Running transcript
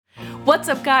What's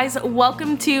up, guys?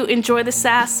 Welcome to Enjoy the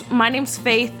Sass. My name's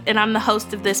Faith, and I'm the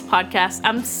host of this podcast.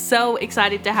 I'm so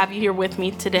excited to have you here with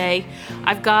me today.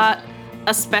 I've got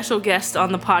a special guest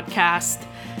on the podcast.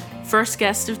 First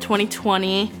guest of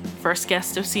 2020, first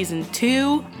guest of season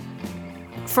 2,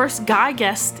 first guy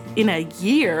guest in a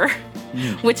year,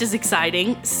 which is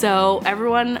exciting. So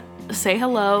everyone say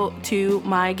hello to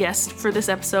my guest for this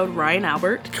episode, Ryan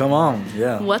Albert. Come on,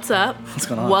 yeah. What's up? What's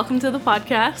going on? Welcome to the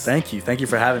podcast. Thank you. Thank you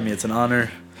for having me. It's an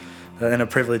honor and a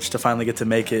privilege to finally get to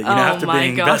make it, after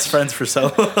being best friends for so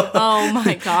long. Oh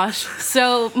my gosh.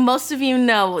 So most of you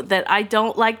know that I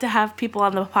don't like to have people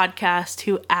on the podcast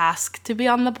who ask to be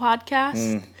on the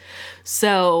podcast.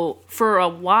 So for a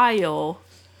while,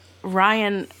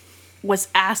 Ryan was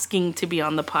asking to be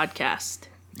on the podcast.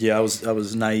 Yeah, I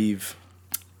was naive.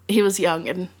 He was young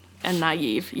and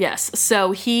naive, yes.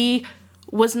 So he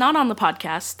was not on the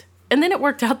podcast. And then it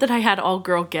worked out that I had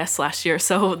all-girl guests last year,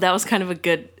 so that was kind of a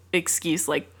good excuse.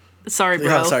 Like, sorry, bro.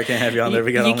 Yeah, sorry, I can't have you on there.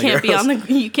 We got only girls.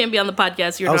 You can't be on the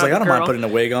podcast. You're I was not like, I don't girl. mind putting a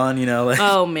wig on,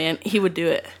 Oh, man. He would do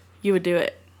it. You would do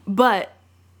it. But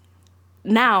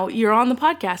now you're on the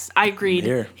podcast. I agreed.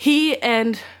 Here. He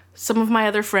and some of my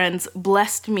other friends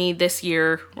blessed me this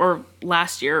year or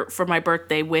last year for my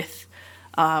birthday with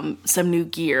some new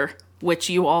gear, which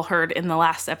you all heard in the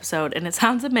last episode, and it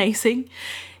sounds amazing.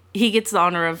 He gets the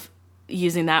honor of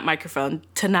using that microphone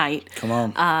tonight. Come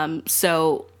on.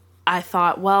 So I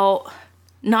thought, well,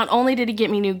 not only did he get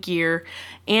me new gear,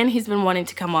 and he's been wanting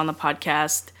to come on the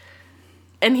podcast,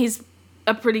 and he's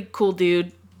a pretty cool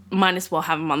dude, might as well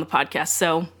have him on the podcast.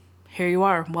 So here you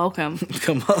are. Welcome.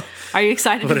 Come on. Are you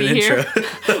excited to be here?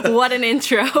 What an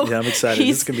intro. Yeah, I'm excited.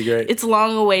 This is going to be great. It's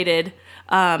long awaited.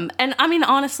 And I mean,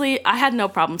 honestly, I had no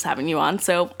problems having you on,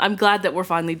 so I'm glad that we're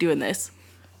finally doing this.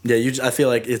 Yeah, I feel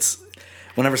like it's,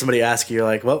 whenever somebody asks you, you're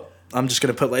like, well, I'm just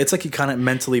going to put, it's like you kind of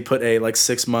mentally put a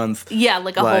 6 month. Yeah,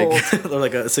 like a hold. Or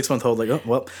like a 6 month hold, like, oh,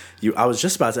 well, I was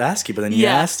just about to ask you, but then you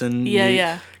asked and you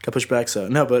got pushed back. So,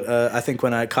 no, but I think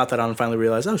when I caught that on and finally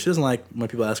realized, oh, she doesn't like when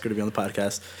people ask her to be on the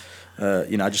podcast,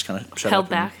 I just kind of held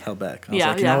back. I was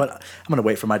like, you know what? I'm going to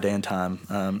wait for my day and time.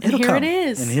 And here come. It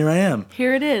is. And here I am.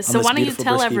 Here it is. So why don't you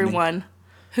tell everyone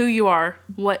who you are?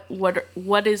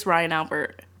 What is Ryan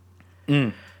Albert? Yeah.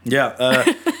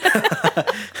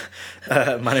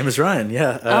 My name is Ryan.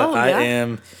 Yeah. I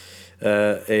am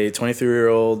a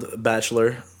 23-year-old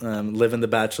bachelor, living the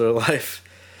bachelor life.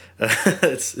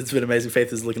 It's been amazing.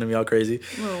 Faith is looking at me all crazy.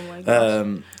 Oh my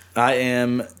gosh. I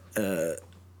am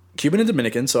Cuban and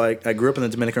Dominican, so I grew up in the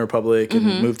Dominican Republic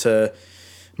and moved to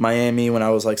Miami when I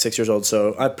was 6 years old.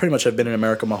 So I pretty much have been in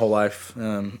America my whole life.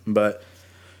 But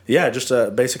yeah, just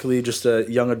basically just a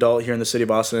young adult here in the city of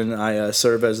Boston. I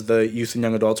serve as the youth and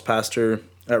young adults pastor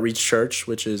at Reach Church,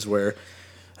 which is where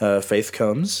Faith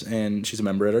comes, and she's a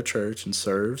member at our church and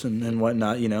serves and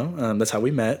whatnot. That's how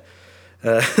we met.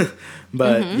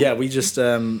 But yeah, we just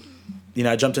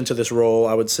I jumped into this role,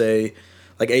 I would say,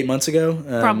 8 months ago.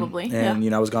 Probably,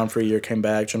 and I was gone for a year, came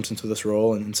back, jumped into this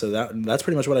role, and so that's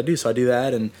pretty much what I do. So I do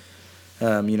that, and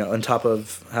on top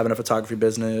of having a photography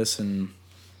business and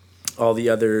all the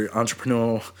other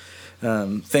entrepreneurial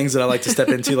things that I like to step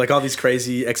into, all these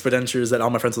crazy expenditures that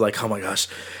all my friends are like, oh my gosh,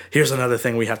 here's another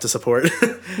thing we have to support.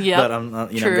 Yeah, but I'm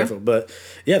grateful. But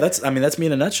yeah, that's me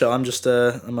in a nutshell. I'm just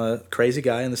I'm a crazy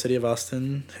guy in the city of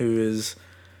Austin who is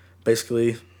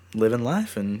basically living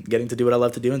life and getting to do what I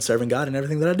love to do and serving God in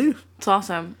everything that I do. It's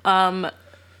awesome.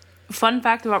 Fun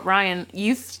fact about Ryan,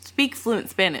 you speak fluent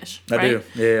Spanish, right? I do.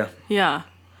 Yeah. Yeah.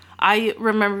 I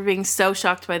remember being so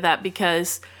shocked by that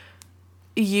because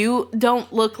you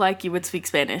don't look like you would speak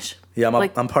Spanish. Yeah,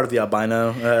 I'm part of the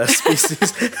albino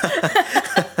species.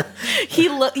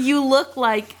 You look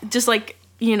like just a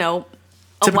typical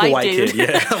white dude. Kid,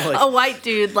 yeah. A white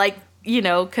dude,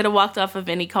 could have walked off of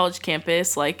any college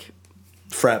campus,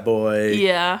 frat boy.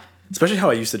 Yeah. Especially how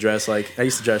I used to dress. I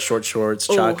used to dress short shorts,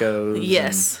 chacos.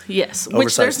 Yes.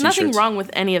 Which there's nothing t-shirts. wrong with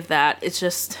any of that. It's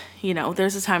just,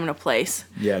 there's a time and a place.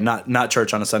 Yeah, not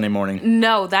church on a Sunday morning.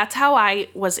 No, that's how I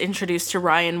was introduced to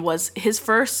Ryan, was his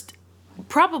first,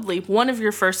 probably one of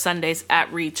your first Sundays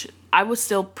at Reach. I was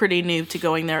still pretty new to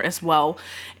going there as well.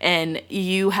 And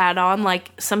you had on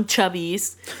some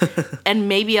chubbies and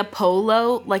maybe a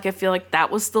polo. I feel like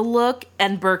that was the look,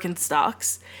 and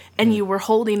Birkenstocks. And you were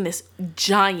holding this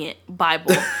giant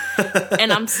Bible.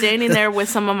 And I'm standing there with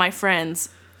some of my friends,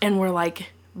 and we're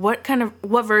like, what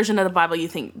version of the Bible you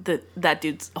think that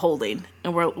dude's holding?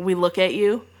 And we look at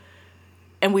you,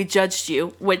 and we judged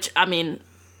you, which, I mean,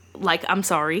 I'm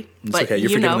sorry. It's okay. You're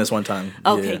forgiven this one time.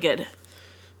 Okay, good.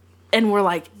 And we're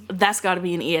like, that's got to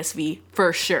be an ESV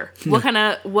for sure.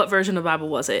 What version of the Bible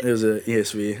was it? It was an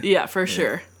ESV. Yeah, for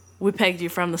sure. We pegged you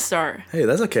from the start. Hey,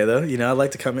 that's okay though. You know, I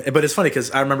like to come in. But it's funny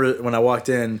because I remember when I walked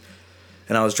in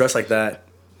and I was dressed like that,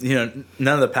 you know,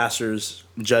 none of the pastors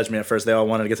judged me at first. They all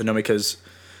wanted to get to know me because,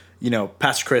 you know,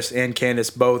 Pastor Chris and Candace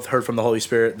both heard from the Holy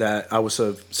Spirit that I was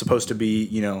supposed to be,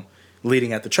 you know,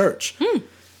 leading at the church.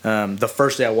 The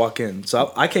first day I walk in.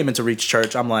 So I came into Reach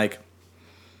Church. I'm like,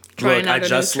 Trying out a new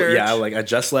church. I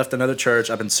just left another church.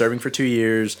 I've been serving for 2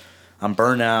 years. I'm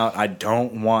burnt out. I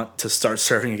don't want to start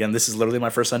serving again. This is literally my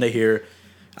first Sunday here.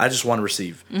 I just want to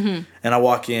receive. And I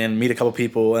walk in, meet a couple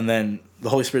people, and then the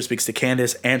Holy Spirit speaks to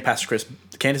Candace and Pastor Chris.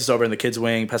 Candace is over in the kids'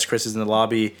 wing. Pastor Chris is in the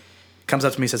lobby. Comes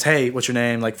up to me, says, "Hey, what's your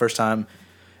name?" Like first time,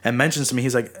 and mentions to me,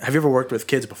 he's like, "Have you ever worked with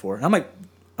kids before?" And I'm like,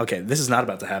 "Okay, this is not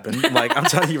about to happen." Like I'm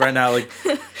telling you right now, like,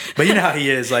 but you know how he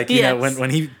is. Like you know when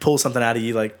he pulls something out of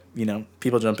you, like you know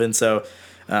people jump in. So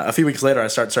a few weeks later, I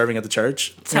start serving at the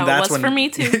church. That's how it was for me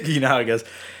too. You know how it goes.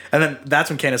 And then that's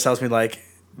when Candace tells me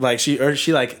she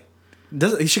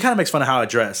kind of makes fun of how I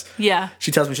dress. Yeah.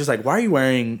 She tells me, she's like, "Why are you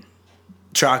wearing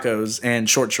chacos and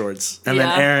short shorts?" And then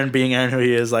Aaron, being Aaron who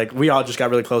he is, like we all just got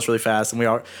really close really fast, and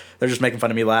they're just making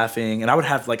fun of me, laughing. And I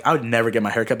would never get my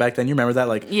hair cut back then. You remember that?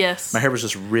 Like yes, my hair was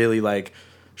just really like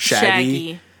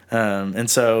shaggy. And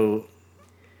so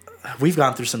we've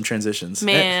gone through some transitions.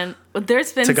 Man,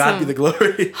 there's been to God be the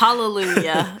glory.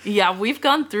 Hallelujah. Yeah, we've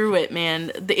gone through it,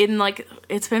 man.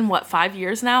 It's been what, 5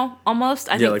 years now, almost.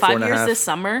 I think like 5 years this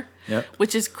summer. Yep.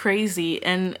 Which is crazy,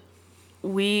 and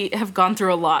we have gone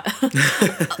through a lot.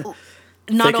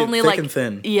 Not only thick and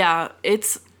thin. Yeah,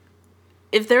 if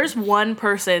there's one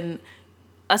person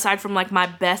aside from like my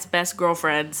best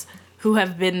girlfriends who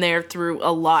have been there through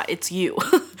a lot, it's you,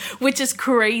 which is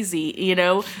crazy, you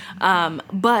know?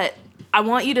 But I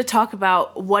want you to talk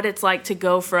about what it's like to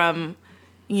go from,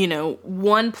 you know,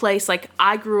 one place. Like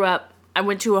I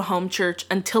went to a home church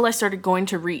until I started going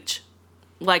to Reach.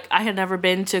 Like I had never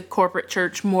been to corporate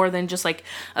church more than just like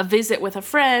a visit with a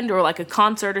friend or like a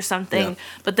concert or something. Yeah.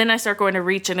 But then I start going to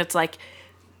Reach and it's like,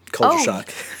 culture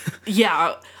shock.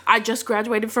 Yeah. I just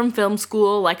graduated from film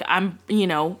school. Like I'm, you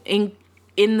know,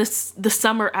 in the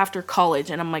summer after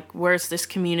college, and I'm like, where's this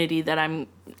community that I'm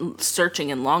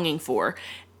searching and longing for?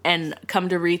 And come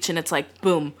to Reach, and it's like,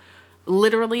 boom.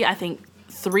 Literally, I think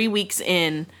 3 weeks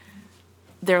in,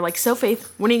 they're like, "So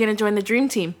Faith, when are you gonna join the dream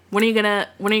team? When are you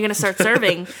gonna start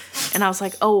serving?" And I was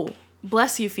like, "Oh,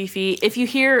 bless you, Fifi. If you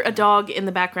hear a dog in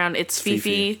the background, it's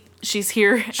Fifi. She's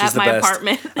here at my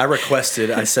apartment."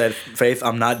 I said, "Faith,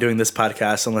 I'm not doing this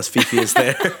podcast unless Fifi is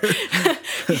there."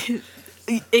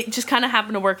 It just kind of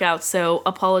happened to work out, so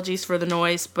apologies for the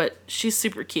noise, but she's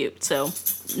super cute, so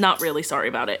not really sorry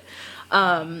about it.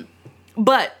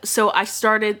 But so I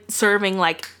started serving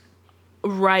like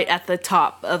right at the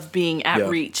top of being at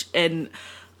Reach, and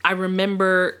I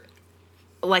remember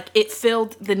like it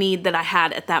filled the need that I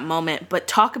had at that moment. But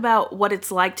talk about what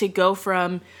it's like to go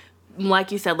from,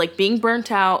 like you said, like being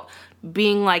burnt out,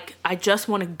 being like, I just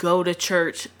want to go to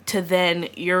church, to then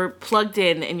you're plugged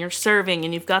in and you're serving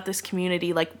and you've got this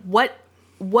community. Like what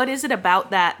is it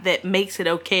about that makes it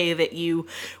okay that you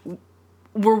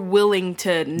were willing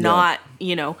to not,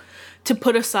 you know, to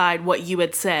put aside what you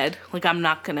had said, like, I'm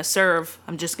not going to serve,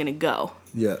 I'm just going to go.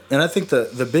 Yeah. And I think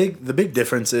the big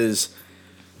difference is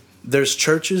there's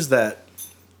churches that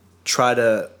try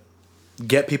to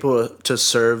get people to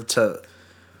serve to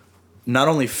not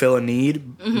only fill a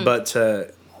need, but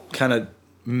to kind of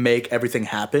make everything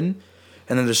happen.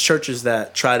 And then there's churches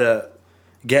that try to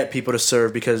get people to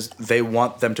serve because they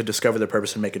want them to discover their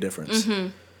purpose and make a difference.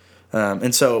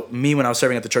 And so me, when I was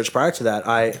serving at the church prior to that,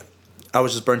 I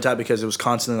was just burnt out because it was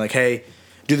constantly like, hey,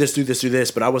 do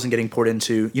this, but I wasn't getting poured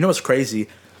into. You know what's crazy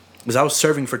is I was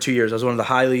serving for 2 years. I was one of the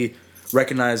highly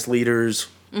recognized leaders,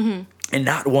 and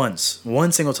not one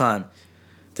single time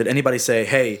did anybody say,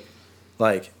 hey,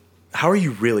 like, how are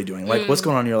you really doing? Like, what's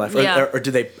going on in your life? Or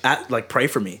do they pray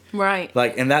for me? Right.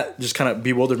 Like, and that just kind of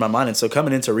bewildered my mind. And so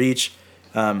coming into Reach,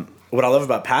 what I love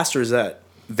about Pastor is that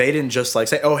they didn't just like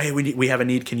say, oh, hey, we have a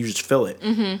need. Can you just fill it?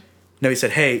 No, he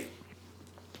said, hey,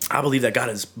 I believe that God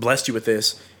has blessed you with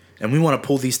this, and we want to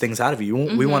pull these things out of you.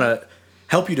 We want to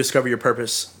help you discover your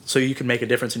purpose so you can make a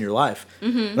difference in your life.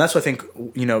 And that's what I think,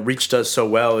 Reach does so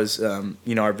well is,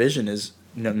 our vision is,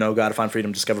 know God, find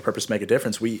freedom, discover purpose, make a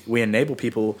difference. We enable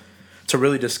people to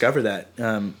really discover that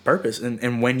purpose.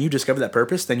 And when you discover that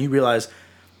purpose, then you realize,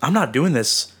 I'm not doing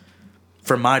this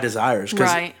for my desires.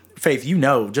 Because Faith,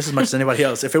 just as much as anybody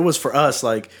else, if it was for us,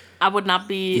 like, I would not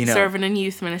be serving in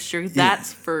youth ministry.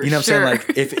 That's for sure. You know what I'm saying?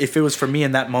 Like, if it was for me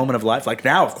in that moment of life, like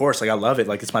now, of course, like I love it.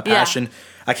 Like it's my passion.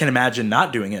 I can't imagine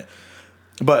not doing it.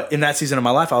 But in that season of my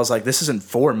life, I was like, this isn't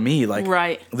for me. Like,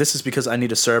 Right. this is because I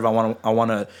need to serve. I want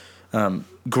to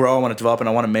grow. I want to develop, and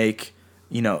I want to make,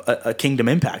 a kingdom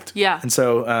impact. Yeah. And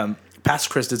so Pastor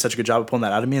Chris did such a good job of pulling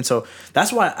that out of me. And so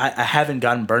that's why I haven't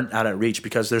gotten burnt out at Reach,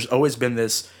 because there's always been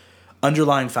this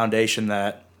underlying foundation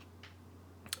that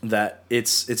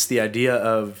it's the idea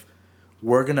of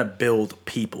we're gonna build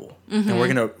people, and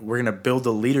we're gonna build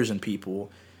the leaders in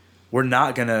people. We're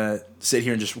not gonna sit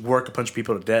here and just work a bunch of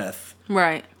people to death.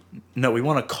 Right. No, we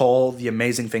want to call the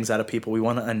amazing things out of people. We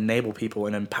want to enable people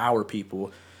and empower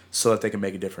people so that they can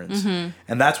make a difference. And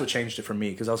that's what changed it for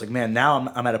me, because I was like, man,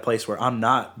 now I'm at a place where I'm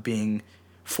not being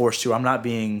forced to. I'm not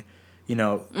being,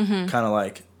 kind of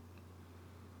like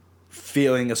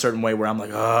feeling a certain way where I'm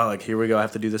like, oh, like here we go, I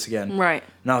have to do this again. Right.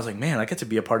 And I was like, man, I get to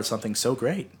be a part of something so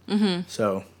great.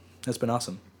 So it's been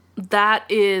awesome. That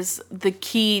is the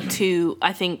key to,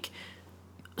 I think,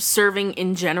 serving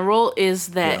in general, is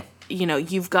that,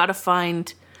 you've got to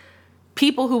find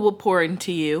people who will pour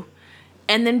into you,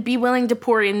 and then be willing to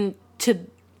pour into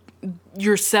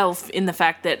yourself in the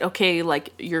fact that, okay,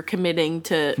 like you're committing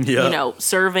to,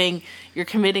 serving, you're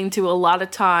committing to a lot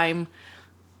of time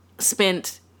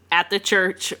spent at the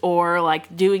church or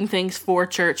like doing things for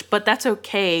church, but that's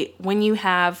okay when you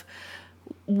have.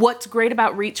 What's great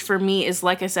about Reach for me is,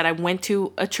 like I said, I went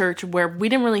to a church where we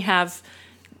didn't really have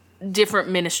different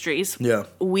ministries. Yeah.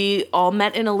 We all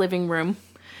met in a living room,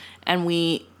 and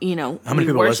we, How many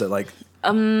people was it? Like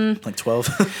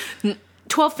 12?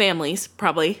 12 families,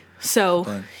 probably.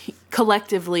 So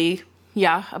collectively,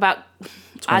 yeah, about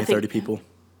 20, 30 people.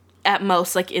 At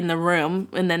most, like in the room.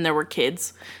 And then there were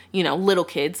kids, little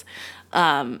kids.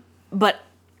 But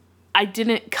I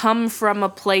didn't come from a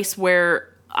place where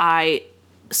I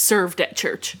served at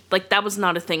church. Like, that was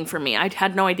not a thing for me. I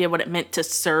had no idea what it meant to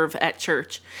serve at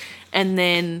church. And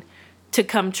then to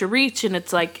come to Reach, and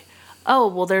it's like, oh,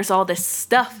 well, there's all this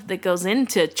stuff that goes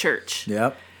into church.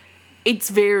 Yep. It's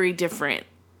very different,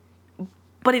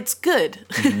 but it's good.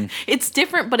 It's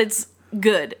different, but it's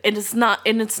good. And it's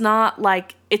not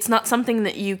like, it's not something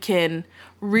that you can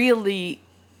really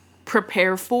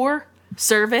prepare for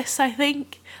service, I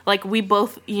think. Like, we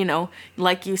both,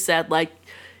 like you said, like,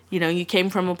 you came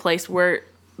from a place where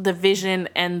the vision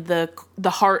and the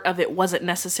heart of it wasn't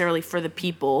necessarily for the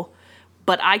people,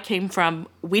 but I came from,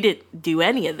 we didn't do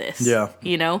any of this. Yeah.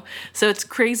 So it's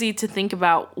crazy to think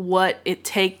about what it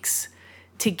takes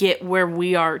to get where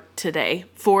we are today,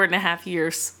 4.5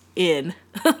 years in.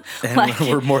 And like,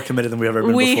 we're more committed than we've ever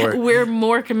been before. We're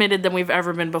more committed than we've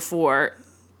ever been before,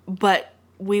 but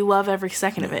we love every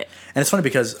second of it. And it's funny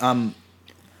because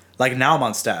like now I'm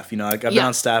on staff, like I've been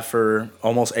on staff for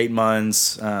almost 8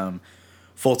 months,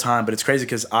 full time, but it's crazy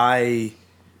because I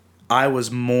was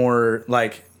more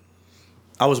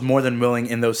than willing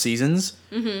in those seasons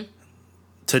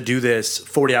to do this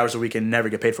 40 hours a week and never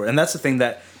get paid for it. And that's the thing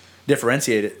that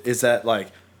differentiated it, is that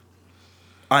like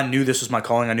I knew this was my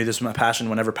calling. I knew this was my passion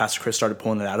whenever Pastor Chris started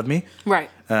pulling it out of me. Right.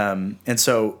 And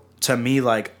so to me,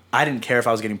 like, I didn't care if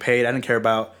I was getting paid. I didn't care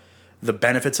about the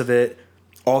benefits of it.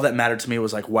 All that mattered to me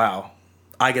was like, wow,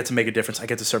 I get to make a difference. I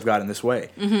get to serve God in this way.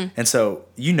 And so,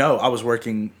 I was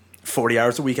working 40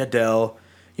 hours a week at Dell,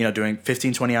 doing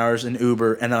 15, 20 hours in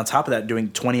Uber. And then on top of that,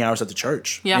 doing 20 hours at the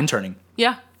church, interning.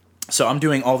 Yeah. So I'm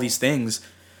doing all these things,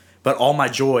 but all my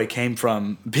joy came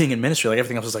from being in ministry. Like,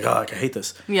 everything else was like, oh, I hate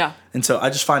this. Yeah. And so I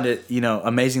just find it,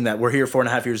 amazing that we're here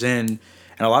 4.5 years in.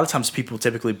 And a lot of times people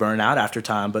typically burn out after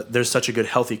time, but there's such a good,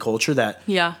 healthy culture that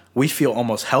we feel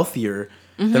almost healthier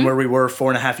than where we were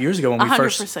 4.5 years ago when we 100%.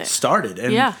 First started.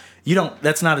 And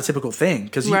that's not a typical thing,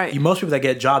 because most people that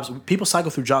get jobs, people cycle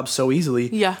through jobs so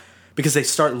easily. Yeah. Because they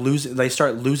start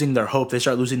losing their hope. They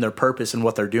start losing their purpose in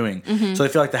what they're doing. So they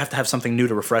feel like they have to have something new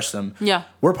to refresh them. Yeah.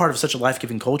 We're part of such a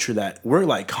life-giving culture that we're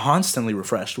like constantly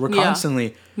refreshed. We're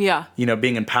constantly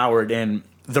being empowered, and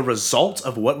the result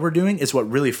of what we're doing is what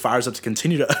really fires up to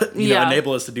continue to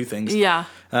enable us to do things. Yeah.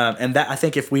 And that, I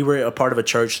think, if we were a part of a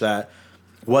church that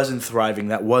wasn't thriving,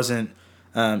 that wasn't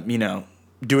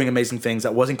doing amazing things,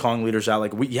 that wasn't calling leaders out,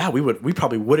 like we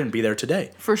probably wouldn't be there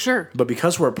today. For sure. But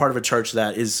because we're a part of a church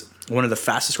that is one of the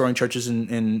fastest growing churches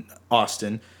in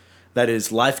Austin, that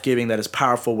is life-giving, that is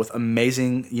powerful, with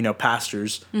amazing,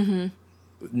 pastors,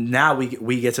 now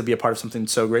we get to be a part of something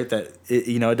so great that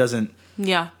it doesn't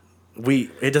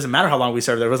it doesn't matter how long we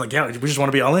serve there. It was like, we just want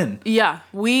to be all in. Yeah.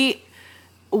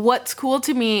 What's cool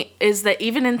to me is that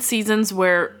even in seasons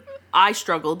where I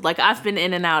struggled, like, I've been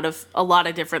in and out of a lot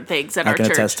of different things at our church. I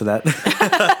can attest to that.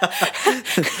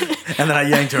 And then I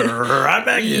yanked her right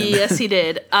back in. Yes, he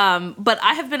did. But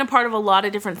I have been a part of a lot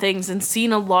of different things and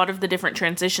seen a lot of the different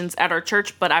transitions at our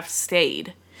church, but I've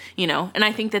stayed. you know. And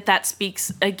I think that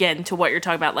speaks again to what you're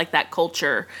talking about, like that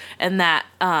culture and that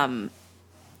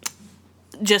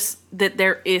just that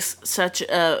there is such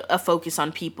a focus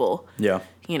on people. Yeah.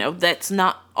 You know, that's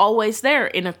not always there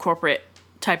in a corporate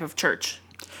type of church.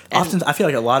 And often I feel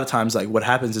like a lot of times like what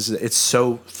happens is it's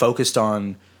so focused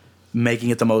on making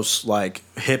it the most like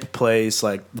hip place,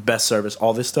 like the best service,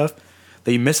 all this stuff,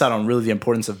 that you miss out on really the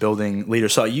importance of building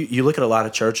leaders. So you look at a lot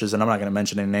of churches, and I'm not going to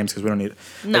mention any names because we don't need.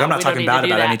 Like, I'm not talking bad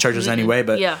about any churches anyway,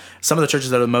 but some of the churches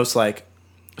that are the most like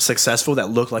successful, that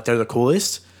look like they're the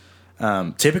coolest,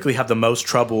 typically have the most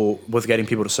trouble with getting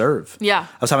people to serve. Yeah,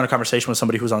 I was having a conversation with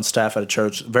somebody who was on staff at a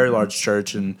church, very large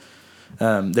church, and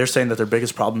they're saying that their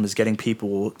biggest problem is getting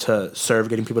people to serve,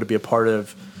 getting people to be a part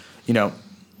of, you know,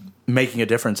 making a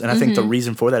difference. And I think the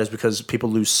reason for that is because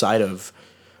people lose sight of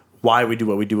why we do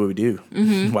what we do.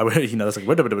 Why we, you know, it's like,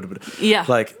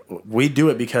 like we do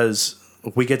it because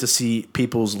we get to see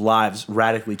people's lives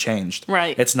radically changed.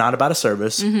 Right. It's not about a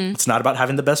service. It's not about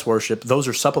having the best worship. Those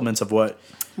are supplements of what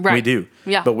we do.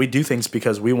 Yeah. But we do things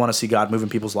because we want to see God move in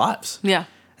people's lives. Yeah.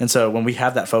 And so when we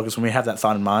have that focus, when we have that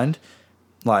thought in mind,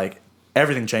 like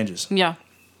everything changes. Yeah.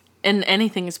 And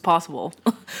anything is possible.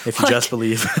 If you just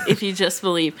believe. If you just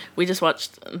believe. We just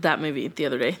watched that movie the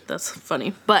other day. That's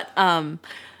funny. But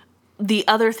the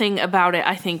other thing about it,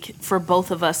 I think, for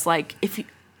both of us, like,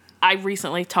 I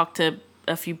recently talked to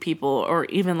a few people, or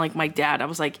even, like, my dad. I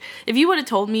was like, if you would have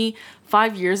told me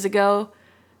 5 years ago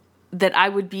that I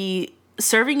would be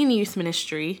serving in youth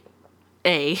ministry,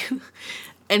 A,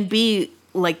 and B,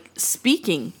 like,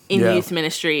 speaking in youth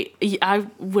ministry, I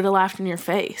would have laughed in your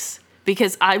face.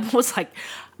 Because I was like,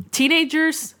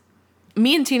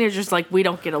 me and teenagers, like, we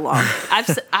don't get along.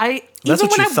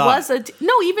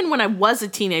 Even when I was a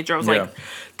teenager, I was like,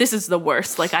 this is the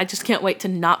worst. Like, I just can't wait to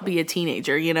not be a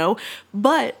teenager, you know?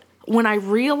 But when I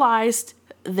realized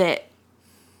that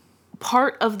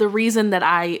part of the reason that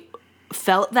I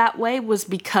felt that way was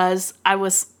because I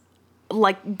was,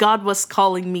 like, God was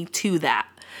calling me to that,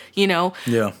 you know?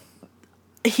 Yeah.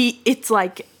 It's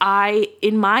like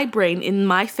in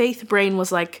my faith brain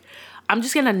was like, I'm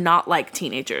just gonna not like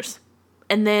teenagers,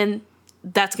 and then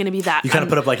that's gonna be that. You kind of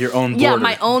put up like your own border. Yeah,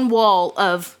 my own wall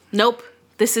of nope.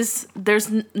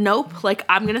 Nope. Like,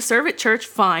 I'm gonna serve at church,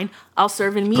 fine. I'll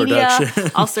serve in media.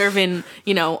 I'll serve in,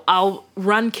 you know, I'll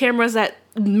run cameras at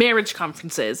marriage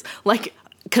conferences, like,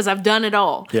 because I've done it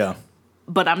all. Yeah.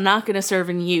 But I'm not gonna serve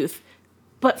in youth.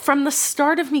 But from the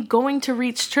start of me going to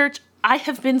Reach Church, I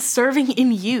have been serving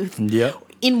in youth. Yep.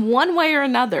 In one way or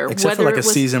another. Except for like a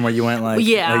season where you went like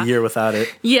a year without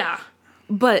it. Yeah.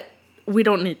 But we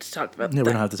don't need to talk about that. We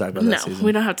don't have to talk about that season. No,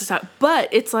 we don't have to talk. But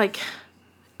it's like,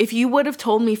 if you would have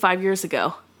told me 5 years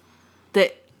ago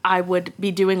that I would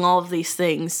be doing all of these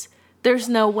things, there's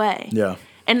no way. Yeah.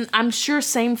 And I'm sure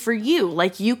same for you.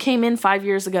 Like, you came in 5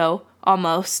 years ago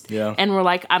almost. Yeah. And we're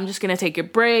like, I'm just going to take a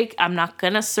break. I'm not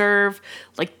going to serve.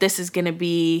 Like, this is going to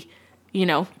be... You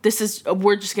know,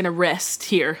 we're just going to rest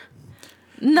here.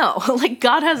 No, like,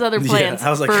 God has other plans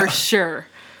for sure.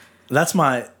 That's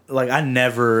I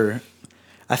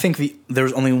think there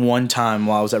was only one time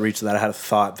while I was at Reach that I had a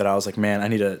thought that I was like, man, I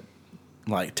need to,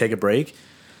 like, take a break.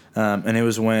 And it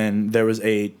was when there was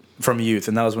from youth,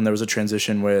 and that was when there was a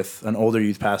transition with an older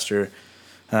youth pastor.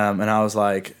 And I was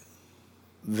like,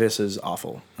 this is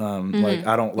awful. Like,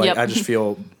 I don't, like, I just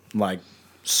feel, like,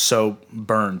 so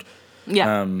burned.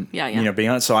 Yeah. You know, being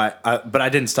honest. So but I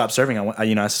didn't stop serving.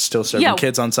 I still serving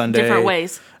kids on Sunday. Different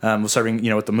ways. Was serving,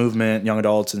 with the movement, young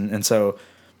adults. And so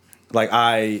like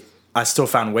I still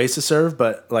found ways to serve,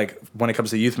 but like when it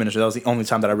comes to youth ministry, that was the only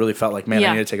time that I really felt like, man,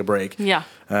 I need to take a break. Yeah.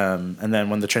 And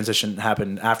then when the transition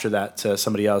happened after that to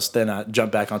somebody else, then I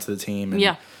jumped back onto the team.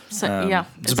 And,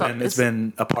 it's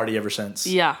been a party ever since.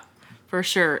 Yeah, for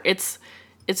sure.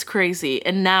 It's crazy.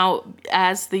 And now,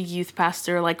 as the youth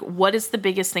pastor, like, what is the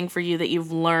biggest thing for you that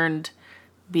you've learned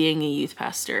being a youth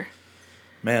pastor?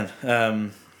 Man,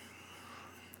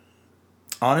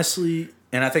 honestly,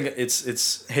 and I think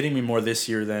it's hitting me more this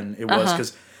year than it was,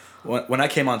 because when I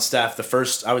came on staff, the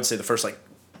first like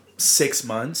 6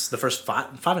 months, the first five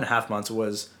and a half months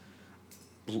was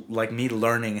like me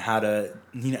learning how to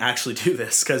actually do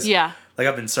this, because like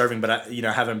I've been serving, but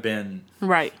I haven't been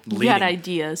leading. You had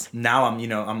ideas. Now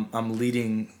I'm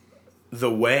leading the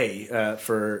way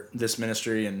for this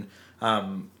ministry, and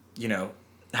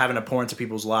having to pour into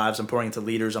people's lives. I'm pouring into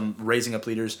leaders. I'm raising up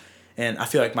leaders, and I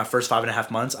feel like my first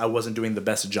 5.5 months I wasn't doing the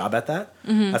best job at that.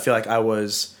 I feel like I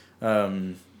was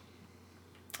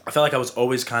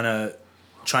always kind of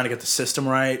trying to get the system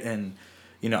right, and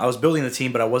I was building the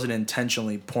team, but I wasn't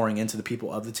intentionally pouring into the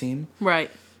people of the team. Right.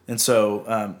 And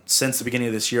so since the beginning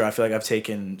of this year, I feel like I've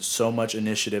taken so much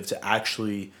initiative to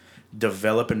actually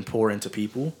develop and pour into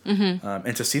people,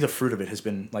 and to see the fruit of it has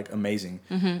been like amazing.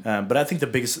 But I think the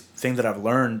biggest thing that I've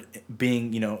learned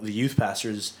being, the youth pastor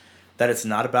is that it's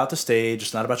not about the stage,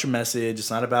 it's not about your message,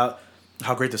 it's not about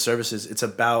how great the service is. It's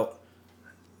about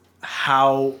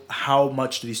how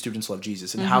much do these students love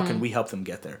Jesus, and how can we help them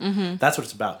get there? That's what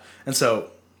it's about. And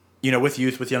so, with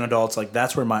youth, with young adults, like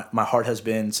that's where my heart has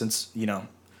been since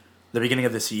the beginning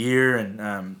of this year,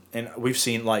 and we've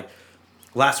seen like.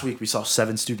 Last week we saw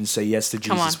 7 students say yes to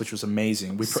Jesus, which was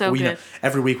amazing. We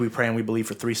every week we pray and we believe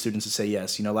for 3 students to say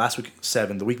yes. Last week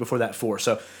 7, the week before that 4.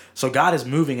 So God is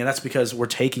moving, and that's because we're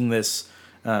taking this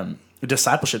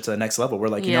discipleship to the next level. We're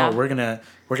like, we're gonna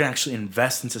actually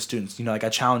invest into students. Like I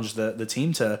challenged the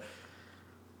team to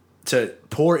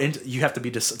pour into. You have to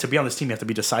be to be on this team. You have to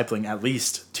be discipling at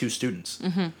least 2 students.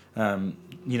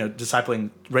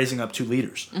 Discipling, raising up 2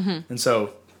 leaders, and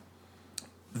so.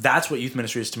 That's what youth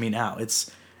ministry is to me now. It's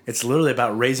literally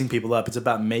about raising people up. It's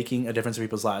about making a difference in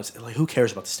people's lives. Like, who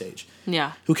cares about the stage?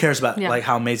 Yeah. Who cares about like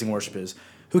how amazing worship is?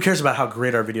 Who cares about how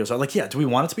great our videos are? Like, yeah, do we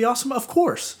want it to be awesome? Of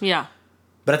course. Yeah.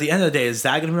 But at the end of the day, is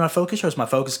that going to be my focus, or is my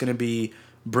focus going to be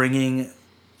bringing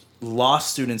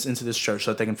lost students into this church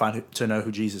so that they can to know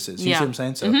who Jesus is? You see what I'm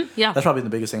saying? So that's probably the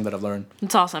biggest thing that I've learned.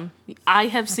 It's awesome. I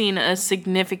have seen a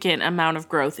significant amount of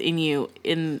growth in you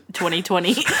in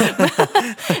 2020,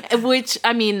 which,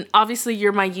 I mean, obviously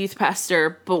you're my youth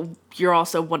pastor, but you're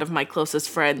also one of my closest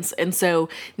friends. And so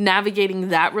navigating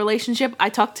that relationship, I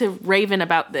talked to Raven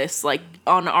about this, like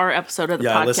on our episode of the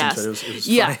podcast. I listened to it. It was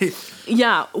funny.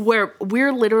 Yeah, where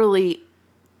we're literally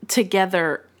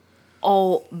together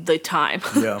all the time.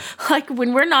 Yeah. Like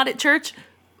when we're not at church,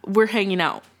 we're hanging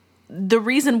out. The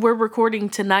reason we're recording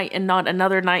tonight and not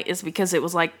another night is because it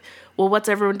was like, well, what's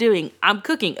everyone doing? I'm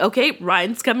cooking. Okay,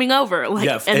 Ryan's coming over. Like,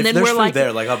 yeah, and then we're like,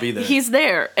 there, like I'll be there. He's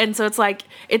there, and so it's like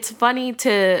it's funny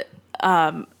to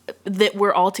that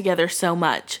we're all together so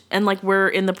much, and like we're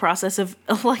in the process of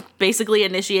like basically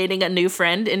initiating a new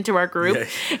friend into our group,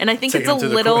 and I think it's a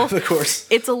little,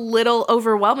 it's a little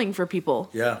overwhelming for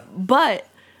people. Yeah, but.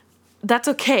 That's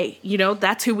okay,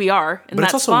 that's who we are, and but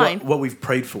that's it's also fine. What we've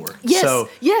prayed for.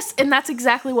 Yes, and that's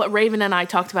exactly what Raven and I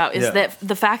talked about, is that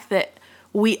the fact that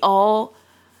we all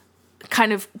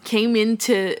kind of came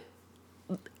into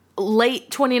late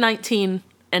 2019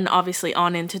 and obviously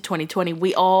on into 2020,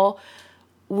 we all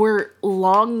were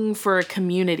longing for a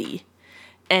community,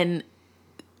 and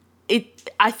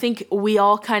I think we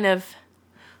all kind of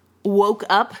woke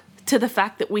up to the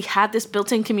fact that we had this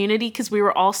built-in community because we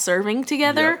were all serving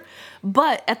together,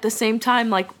 but at the same time,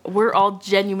 like, we're all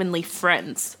genuinely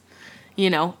friends.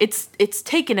 It's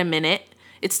taken a minute,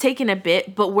 it's taken a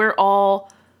bit, but we're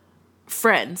all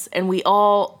friends, and we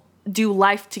all do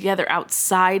life together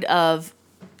outside of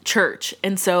church.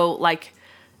 And so, like,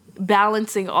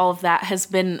 balancing all of that has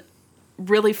been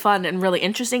really fun and really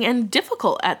interesting and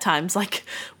difficult at times. Like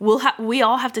we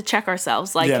all have to check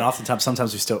ourselves. Like, and oftentimes,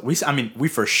 sometimes we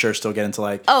for sure still get into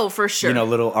like, for sure,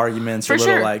 little arguments or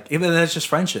little like, even that's just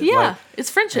friendship. Yeah, like, it's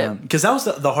friendship. Because that was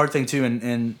the hard thing too,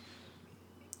 and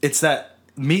it's that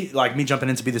me jumping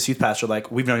in to be this youth pastor.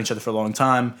 Like, we've known each other for a long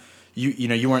time.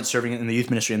 You weren't serving in the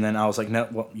youth ministry, and then I was like, no,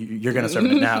 well, you're going to serve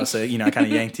in it now. So I kind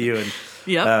of yanked you,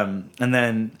 and and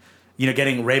then.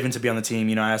 Getting Raven to be on the team,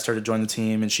 I asked her to join the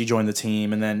team, and she joined the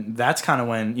team. And then that's kind of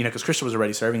when, because Krista was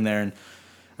already serving there.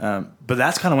 And but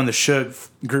that's kind of when the Shug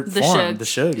group formed. The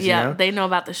Shugs, yeah, they know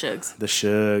about the Shugs. The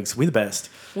Shugs. We the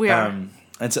best. We are.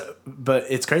 And so, but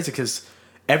it's crazy because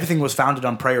everything was founded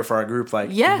on prayer for our group. Like,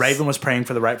 Raven was praying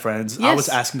for the right friends. Yes. I was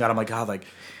asking God, I'm like, God, like,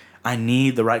 I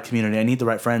need the right community. I need the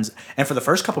right friends. And for the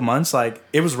first couple months, like,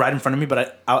 it was right in front of me,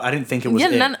 but I didn't think it was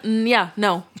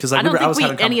no. Because like, I don't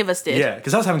think any of us did. Yeah,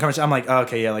 because I was having conversations. I'm like, oh,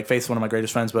 okay, yeah, like, Faith's one of my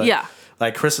greatest friends, but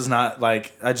like, Chris is not,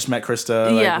 like, I just met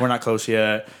Krista. Like, we're not close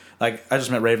yet. Like, I just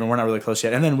met Raven. We're not really close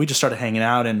yet. And then we just started hanging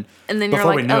out, and then you're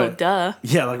like, duh.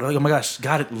 Yeah, like, oh my gosh,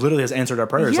 God literally has answered our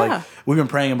prayers. Yeah. Like, we've been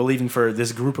praying and believing for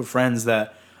this group of friends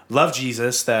that love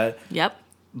Jesus, that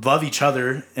love each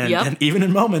other, and even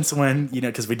in moments when,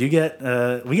 because we get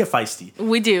feisty.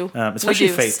 We do. Especially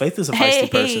Faith. Faith is a feisty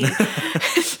person.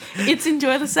 It's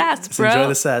Enjoy the Sass, bro. Enjoy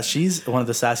the Sass. She's one of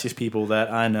the sassiest people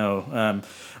that I know.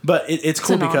 But it's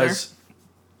cool because...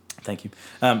 Thank you.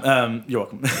 You're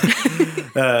welcome.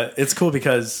 It's cool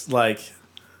because, like,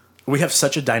 we have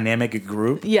such a dynamic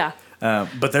group. Yeah.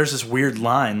 But there's this weird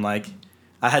line. Like,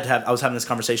 I was having this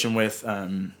conversation with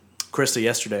Krista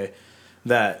yesterday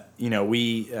that,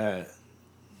 we,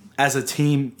 as a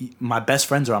team, my best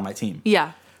friends are on my team.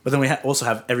 Yeah. But then we also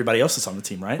have everybody else that's on the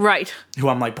team, right? Right. Who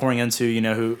I'm like pouring into,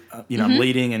 who I'm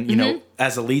leading, and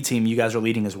as a lead team, you guys are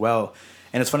leading as well.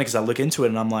 And it's funny because I look into it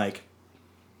and I'm like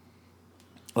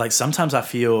sometimes I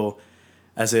feel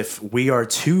as if we are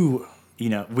too, we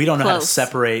don't know how to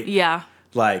separate. Yeah.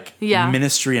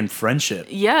 Ministry and friendship.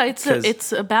 Yeah,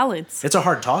 it's a balance. It's a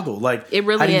hard toggle. Like, it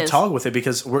really is. How do you toggle with it?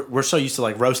 Because we're so used to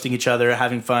like roasting each other,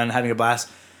 having fun, having a blast.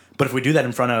 But if we do that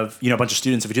in front of a bunch of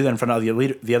students, if we do that in front of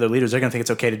the other leaders, they're gonna think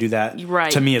it's okay to do that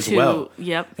to me as well.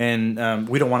 Yep. And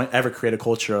we don't want to ever create a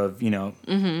culture of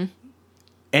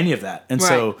any of that. And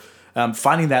so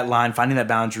finding that line, finding that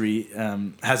boundary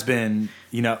has been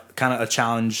kind of a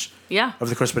challenge. Yeah. Over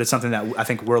the course, but it's something that I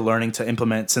think we're learning to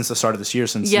implement since the start of this year.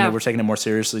 Since we're taking it more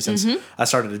seriously, since I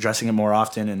started addressing it more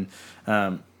often,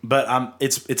 and but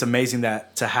it's amazing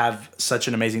that to have such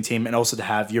an amazing team, and also to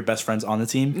have your best friends on the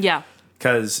team. Yeah.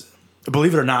 Because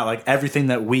believe it or not, like everything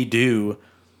that we do,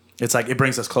 it's like it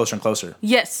brings us closer and closer.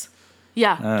 Yes.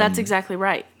 Yeah, that's exactly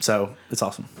right. So it's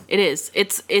awesome. It is.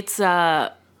 It's. I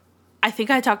think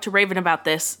I talked to Raven about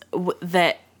this.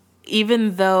 That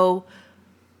even though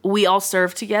we all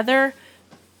serve together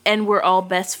and we're all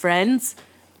best friends,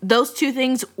 those two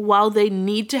things, while they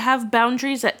need to have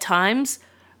boundaries at times,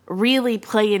 really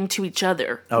play into each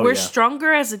other. We're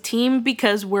stronger as a team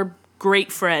because we're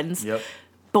great friends. Yep.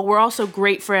 But we're also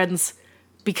great friends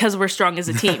because we're strong as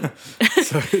a team.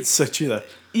 So it's so true though.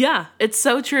 Yeah, it's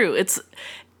so true.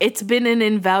 It's been an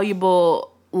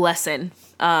invaluable lesson,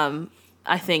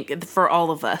 I think, for all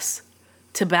of us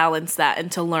to balance that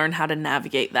and to learn how to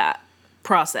navigate that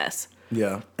process.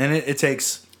 Yeah, and it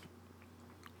takes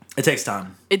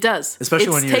time. It does. Especially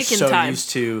when you're so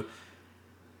used to,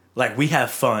 like, we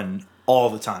have fun all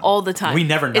the time. All the time. We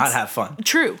never not have fun.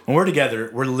 True. When we're together,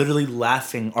 we're literally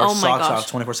laughing our socks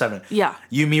off 24/7. Yeah.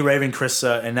 You, me, Raven,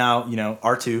 Krista, and now,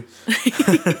 R2.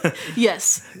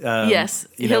 Yes. Yes.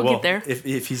 He'll get there.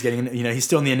 If he's getting, he's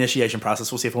still in the initiation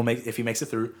process. We'll see if he makes it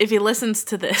through. If he listens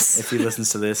to this.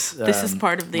 This is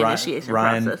part of the initiation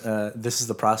process. This is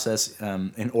the process.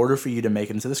 In order for you to make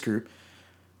it into this group,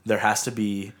 there has to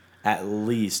be at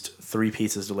least 3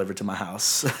 pizzas delivered to my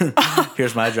house.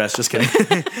 Here's my address. Just kidding.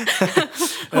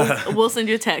 We'll send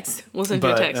you a text. But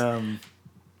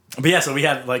yeah, so we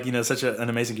have such an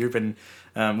amazing group, and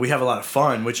we have a lot of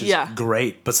fun, which is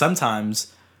great. But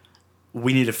sometimes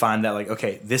we need to find that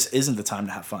okay, this isn't the time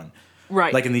to have fun.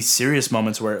 Right. Like in these serious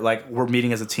moments where we're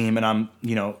meeting as a team, and I'm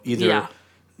either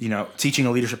teaching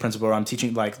a leadership principle, or I'm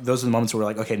teaching those are the moments where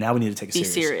we're okay, now we need to take it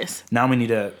serious. Be serious. Now we need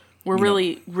to. We're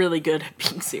really, really good at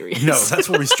being serious. No, that's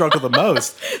where we struggle the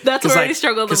most. That's where we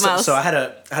struggle the most. So I had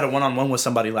a one-on-one with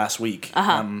somebody last week,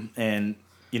 and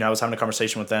I was having a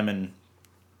conversation with them, and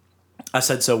I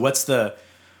said, "So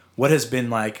what has been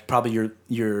probably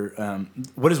your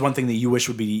what is one thing that you wish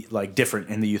would be different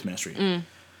in the youth ministry,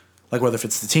 whether if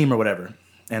it's the team or whatever?"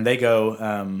 And they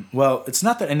go, "Well, it's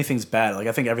not that anything's bad.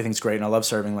 I think everything's great, and I love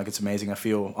serving. It's amazing. I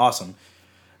feel awesome,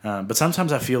 but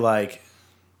sometimes I feel like."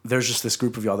 There's just this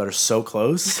group of y'all that are so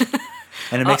close,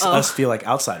 and it makes us feel like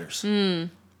outsiders.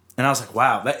 And I was like,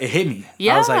 wow, it hit me.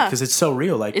 Yeah. I was like, because it's so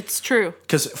real. It's true.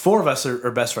 Because 4 of us are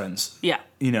best friends. Yeah.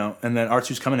 And then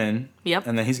R2's coming in. Yep.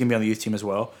 And then he's going to be on the youth team as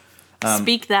well.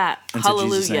 Speak that.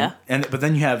 Hallelujah. But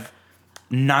then you have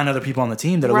 9 other people on the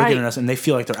team that are looking at us, and they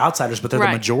feel like they're outsiders, but they're the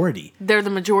majority. They're the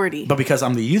majority. But because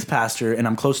I'm the youth pastor and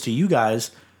I'm close to you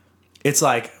guys, it's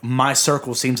my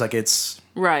circle seems like it's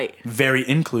very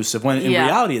inclusive, when in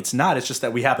reality it's not. It's just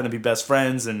that we happen to be best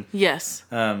friends, and yes,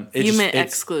 you meant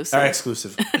exclusive. Or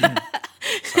exclusive.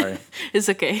 Sorry, it's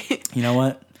okay. You know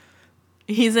what?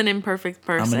 He's an imperfect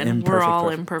person. I'm an imperfect We're all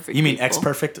perfect. imperfect. You mean people.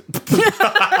 ex-perfect?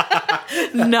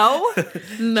 No.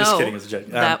 Just kidding. It's a joke.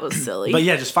 That was silly. But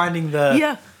yeah, just finding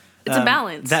the it's a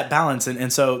balance. That balance,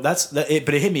 and so that's it.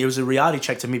 But it hit me. It was a reality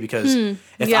check to me, because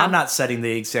if I'm not setting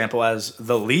the example as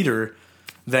the leader,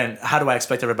 then how do I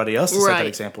expect everybody else to set that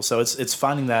example? So it's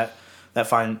finding that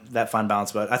fine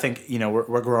balance. But I think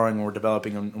we're growing, and we're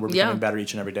developing, and we're becoming better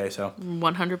each and every day. So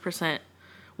 100%.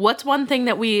 What's one thing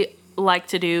that we like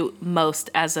to do most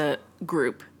as a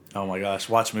group? Oh my gosh,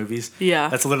 watch movies. Yeah,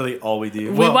 that's literally all we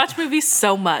do. We watch movies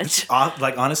so much.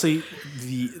 Honestly,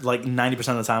 the 90%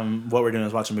 of the time, what we're doing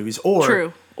is watching movies,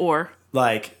 or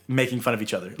making fun of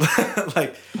each other.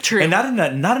 True, and not in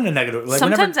a negative.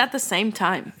 Sometimes at the same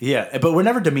time. Yeah, but we're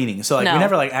never demeaning. So we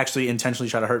never actually intentionally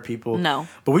try to hurt people. No,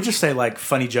 but we just say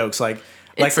funny jokes. For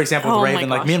example, with Raven,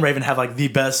 me and Raven have the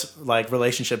best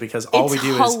relationship, because all we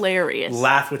do is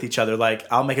laugh with each other.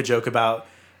 I'll make a joke about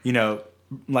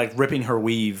ripping her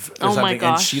weave or something,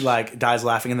 and she dies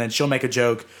laughing, and then she'll make a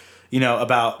joke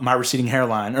about my receding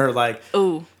hairline, or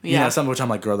something, which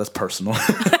I'm girl, that's personal.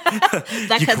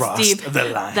 That You cuts crossed deep. the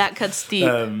line. That cuts deep.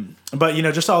 But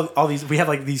just all these, we have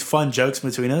like these fun jokes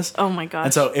between us. Oh my gosh.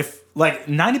 And so if like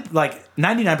 99%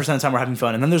 of the time we're having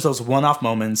fun, and then there's those one-off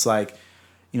moments like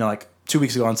 2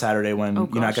 weeks ago on Saturday when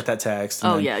I got that text.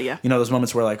 And then, yeah. Those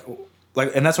moments where like,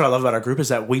 and that's what I love about our group is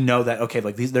that we know that okay,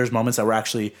 like there's moments that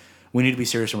we need to be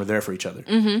serious and we're there for each other.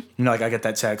 Mm-hmm. Like I get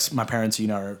that text. My parents,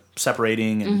 are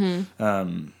separating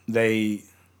and they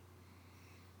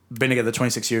been together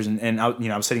 26 years, and I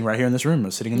was sitting right here in this room. I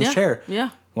was sitting in this chair. Yeah.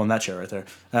 Well, in that chair right there.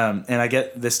 And I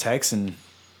get this text, and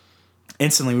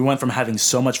instantly we went from having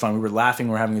so much fun. We were laughing,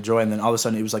 we were having a joy, and then all of a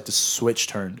sudden it was like the switch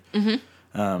turned.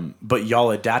 Mm-hmm. But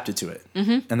y'all adapted to it,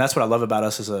 and that's what I love about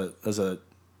us as a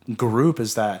group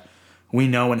is that we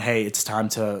know when it's time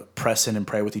to press in and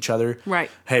pray with each other.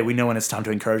 Right. Hey, we know when it's time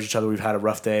to encourage each other. We've had a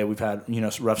rough day. We've had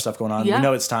rough stuff going on. Yeah. We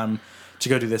know it's time to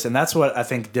go do this, and that's what I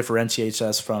think differentiates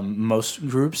us from most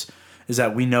groups is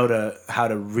that we know how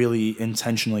to really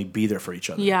intentionally be there for each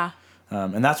other. Yeah.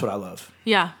 And that's what I love.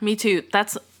 Yeah, me too.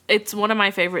 It's one of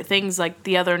my favorite things. Like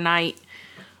the other night,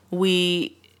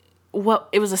 it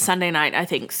was a Sunday night, I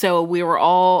think. So we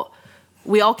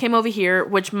all came over here,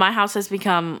 which my house has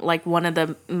become like one of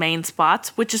the main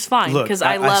spots, which is fine because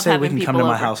I love say having we can people come to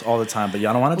my over. house all the time, but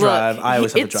y'all don't want to drive. I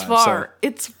always have to drive.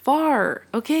 It's far.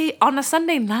 Okay, on a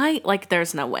Sunday night, like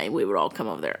there's no way we would all come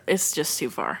over there. It's just too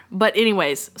far. But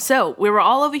anyways, so we were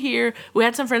all over here. We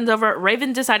had some friends over.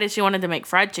 Raven decided she wanted to make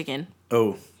fried chicken.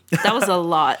 Oh. That was a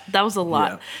lot.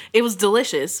 Yeah. It was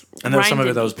delicious. And there was some of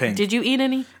it that was pink. Did you eat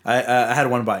any? I had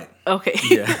one bite. Okay.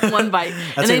 Yeah. One bite.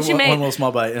 And then she made one little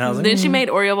small bite. And I was like, then she made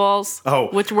Oreo balls. Oh.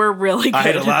 Which were really good. I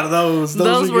ate a lot of those.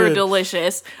 Those were good.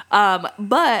 delicious.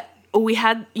 But we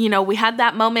had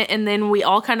that moment, and then we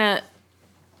all kind of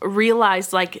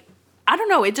realized, like, I don't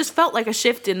know, it just felt like a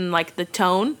shift in like the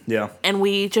tone. Yeah. And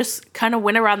we just kind of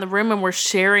went around the room and were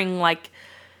sharing like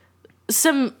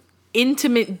some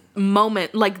intimate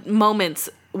moments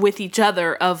with each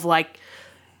other of like,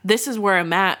 this is where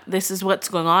I'm at, this is what's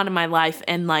going on in my life,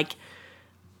 and like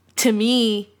to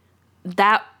me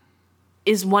that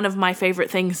is one of my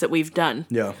favorite things that we've done.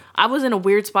 Yeah. I was in a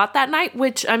weird spot that night,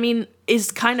 which I mean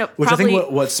is kind of probably I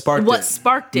think what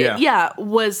sparked it. Yeah,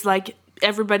 was like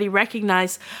everybody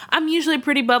recognized I'm usually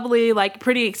pretty bubbly, like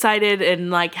pretty excited and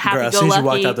like happy-go-lucky. As soon as you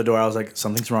walked out the door, I was like,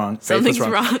 something's wrong. Something's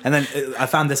wrong. And then I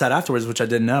found this out afterwards, which I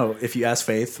didn't know. If you ask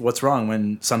Faith what's wrong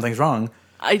when something's wrong,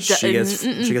 she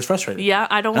gets frustrated. Yeah,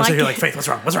 I don't like it. So you're like, Faith, what's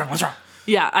wrong? What's wrong? What's wrong?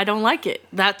 Yeah, I don't like it.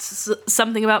 That's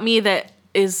something about me that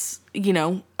is,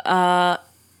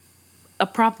 a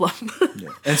problem. Yeah.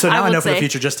 And so now I know for the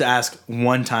future just to ask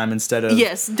one time instead of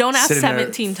yes, don't ask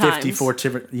 17 times. 54,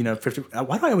 50.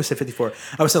 Why do I always say 54?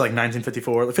 I would say like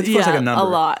 1954. 54 is like a number. A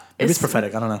lot. Maybe it's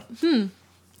prophetic. I don't know.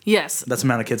 Yes. That's the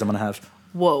amount of kids I'm gonna have.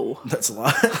 Whoa. That's a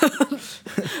lot.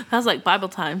 That's like Bible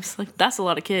times. Like that's a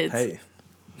lot of kids. Hey,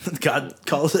 God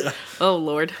calls it. Oh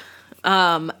Lord.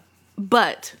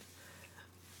 But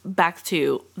back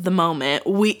to the moment.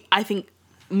 I think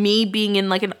me being in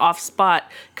like an off spot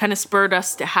kind of spurred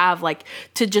us to have like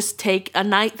to just take a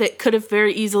night that could have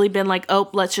very easily been like, oh,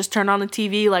 let's just turn on the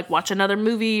TV, like watch another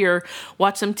movie or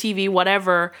watch some TV,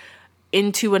 whatever,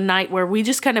 into a night where we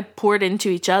just kind of poured into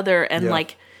each other and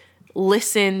like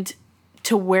listened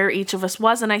to where each of us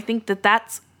was. And I think that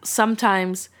that's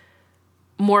sometimes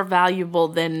more valuable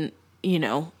than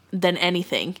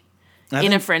anything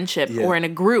in a friendship or in a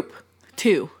group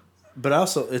too. But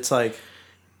also it's like,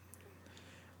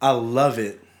 I love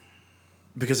it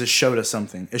because it showed us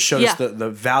something. It showed us the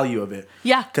value of it.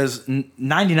 Yeah. Because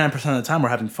 99% of the time we're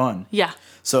having fun. Yeah.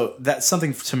 So that's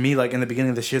something to me, like in the beginning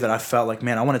of this year, that I felt like,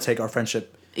 man, I want to take our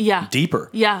friendship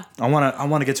deeper. Yeah. I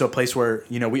want to get to a place where,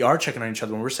 we are checking on each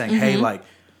other when we're saying, hey, like,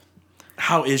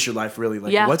 how is your life really?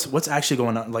 Like, what's actually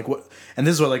going on? Like, what? And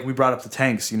this is what, like, we brought up the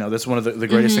tanks. That's one of the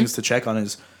greatest things to check on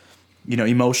is,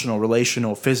 emotional,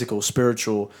 relational, physical,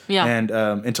 spiritual, and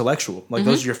intellectual. Like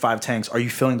those are your 5 tanks. Are you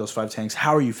filling those 5 tanks?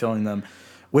 How are you filling them?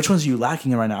 Which ones are you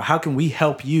lacking in right now? How can we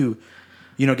help you,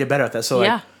 get better at that? So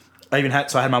like, I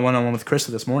had my one-on-one with Krista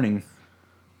this morning,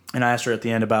 and I asked her at the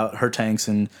end about her tanks,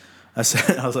 and I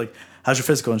was like, how's your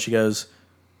physical? And she goes,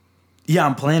 yeah,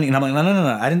 I'm planning. And I'm like,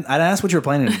 no. I didn't ask what you were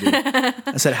planning to do.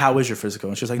 I said, how is your physical?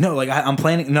 And she was like, no, like I'm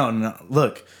planning. No.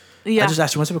 Look, I just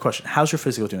asked you one simple question. How's your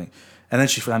physical doing? And then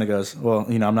she kind of goes, well,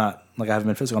 I'm not, like, I haven't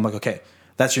been physical. I'm like, okay,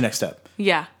 that's your next step.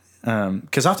 Yeah.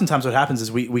 Because oftentimes what happens is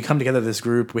we come together, this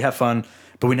group, we have fun,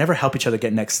 but we never help each other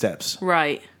get next steps.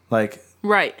 Right. Like.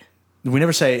 Right. We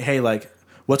never say, hey, like,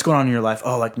 what's going on in your life?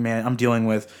 Oh, like, man, I'm dealing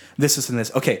with this and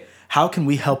this. Okay, how can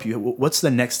we help you? What's the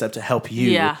next step to help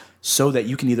you so that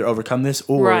you can either overcome this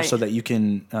or so that you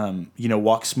can,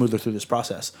 walk smoother through this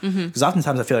process? Because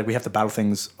oftentimes I feel like we have to battle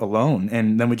things alone,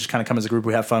 and then we just kind of come as a group,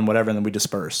 we have fun, whatever, and then we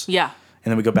disperse. Yeah.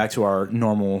 And then we go back to our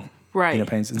normal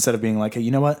pains instead of being like, hey,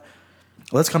 you know what?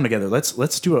 Let's come together.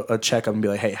 Let's do a checkup and be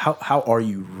like, hey, how are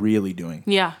you really doing?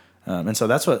 Yeah. And so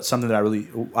that's something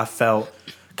that I felt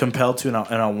compelled to, and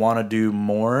I want to do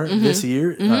more this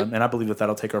year. And I believe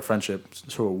that'll take our friendship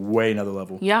to a way another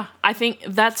level. Yeah, I think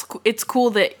it's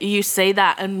cool that you say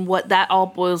that, and what that all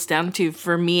boils down to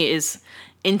for me is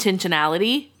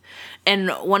intentionality. And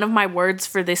one of my words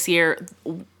for this year,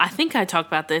 I think I talked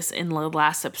about this in the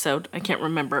last episode. I can't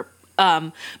remember.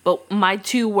 But my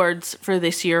 2 words for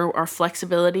this year are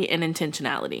flexibility and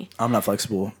intentionality. I'm not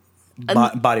flexible,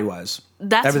 body wise.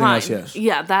 That's everything fine. else, yes.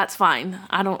 Yeah, that's fine.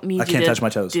 I don't need. I can't touch my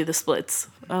toes. Do the splits.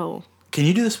 Oh. Can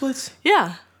you do the splits?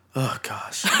 Yeah. Oh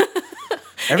gosh.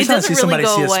 Every time I see somebody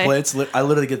see a splits, I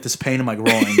literally get this pain in my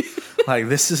groin. Like,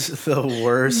 this is the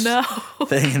worst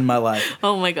thing in my life.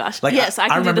 Oh my gosh. Like, yes, I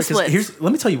can do the splits.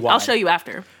 Let me tell you why. I'll show you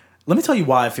after. Let me tell you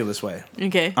why I feel this way.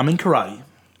 Okay. I'm in karate,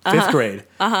 5th grade.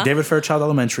 David Fairchild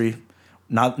Elementary,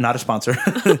 not a sponsor.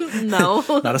 No,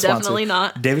 not a sponsor. Definitely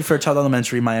not. David Fairchild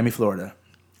Elementary, Miami, Florida.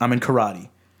 I'm in karate.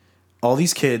 All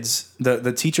these kids,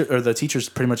 the teacher's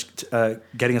pretty much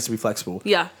getting us to be flexible.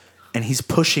 Yeah. And he's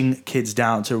pushing kids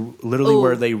down to literally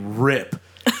where they rip.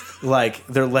 Like,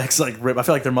 their legs rip. I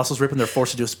feel like their muscles rip and they're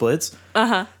forced to do splits.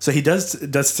 So he does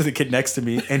to the kid next to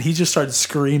me, and he just started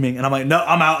screaming, and I'm like, no,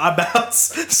 I'm out, I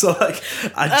bounce. So like,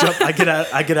 I jump, I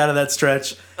get out of that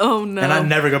stretch. Oh no. And I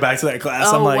never go back to that class.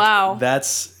 Oh, I'm like, wow.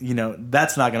 that's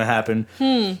not gonna happen.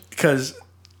 Because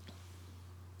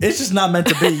it's just not meant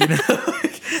to be,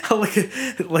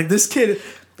 like this kid,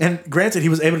 and granted he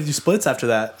was able to do splits after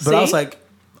that, but I was like,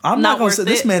 I'm not going to sit.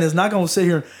 This man is not going to sit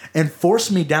here and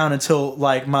force me down until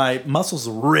like my muscles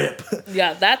rip.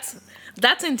 Yeah, that's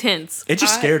intense. It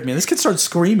just scared me. This kid started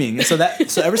screaming, and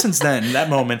so ever since then,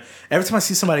 that moment, every time I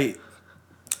see somebody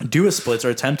do a splits or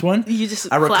attempt one,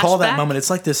 I recall that moment. It's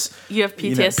like this. You have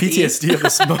PTSD. PTSD of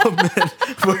this moment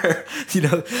where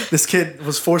this kid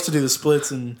was forced to do the splits,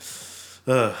 and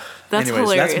that's anyways,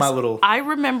 hilarious. That's my little. I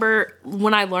remember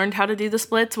when I learned how to do the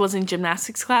splits was in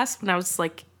gymnastics class when I was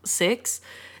like 6.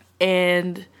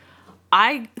 And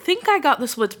I think I got the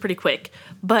splits pretty quick.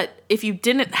 But if you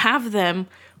didn't have them,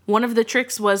 one of the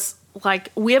tricks was like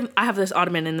I have this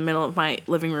ottoman in the middle of my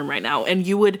living room right now, and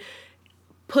you would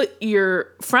put your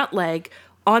front leg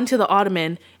onto the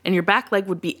ottoman and your back leg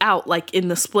would be out like in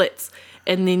the splits,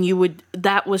 and then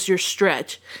that was your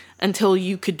stretch until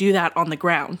you could do that on the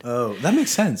ground. Oh, that makes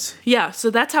sense. Yeah,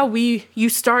 so that's how you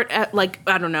start at like,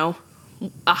 I don't know,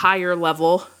 a higher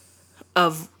level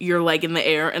of your leg in the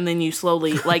air, and then you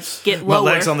slowly like get lower.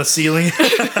 My leg's on the ceiling.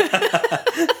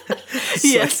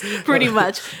 Yes, pretty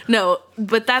much. No,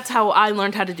 but that's how I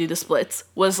learned how to do the splits,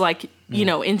 was like,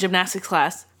 in gymnastics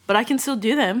class. But I can still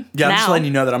do them. Yeah, now. I'm just letting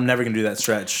you know that I'm never gonna do that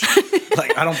stretch.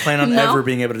 Like, I don't plan on ever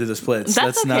being able to do the splits.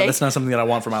 That's okay. That's not something that I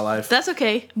want for my life. That's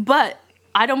okay. But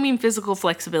I don't mean physical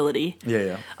flexibility.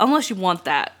 Yeah. Unless you want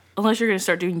that. Unless you're gonna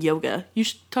start doing yoga. You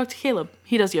should talk to Caleb.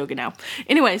 He does yoga now.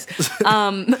 Anyways,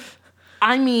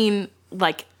 I mean,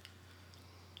 like,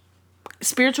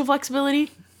 spiritual flexibility,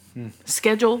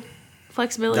 schedule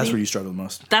flexibility. That's where you struggle the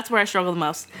most. That's where I struggle the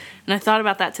most. And I thought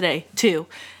about that today, too.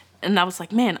 And I was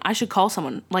like, man, I should call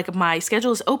someone. Like, my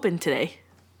schedule is open today,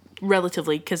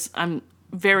 relatively, because I'm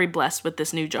very blessed with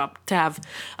this new job to have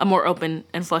a more open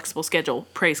and flexible schedule.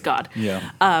 Praise God.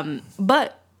 Yeah.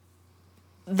 But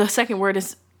the second word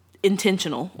is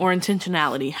intentional, or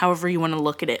intentionality, however you want to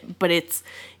look at it. But it's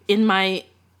in my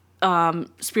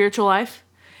spiritual life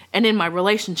and in my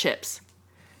relationships,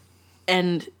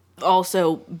 and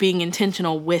also being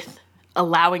intentional with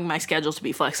allowing my schedule to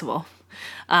be flexible.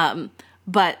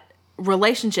 But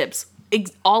relationships,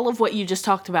 all of what you just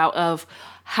talked about, of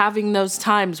having those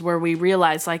times where we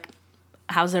realize, like,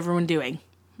 how's everyone doing?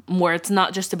 Where it's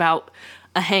not just about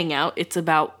a hangout, it's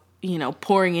about,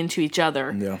 pouring into each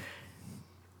other. Yeah.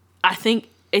 I think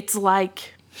it's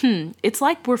like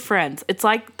we're friends. It's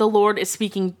like the Lord is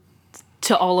speaking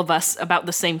to all of us about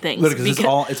the same things. Because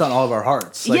it's on all of our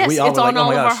hearts. Like, yes, it's on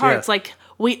all of our hearts. Yeah. Like,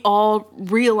 we all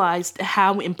realized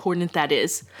how important that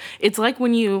is. It's like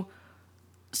when you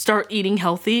start eating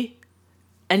healthy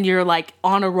and you're like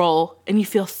on a roll and you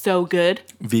feel so good.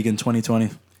 Vegan 2020.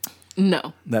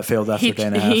 No. That failed after a day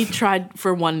and a half. He tried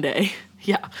for one day.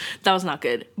 Yeah, that was not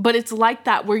good. But it's like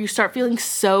that where you start feeling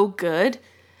so good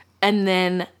and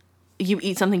then you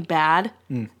eat something bad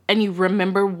and you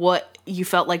remember what you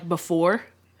felt like before.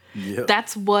 Yep.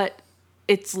 That's what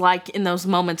it's like in those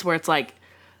moments where it's like,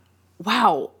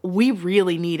 wow, we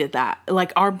really needed that.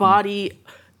 Like our body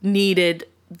needed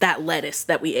that lettuce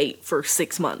that we ate for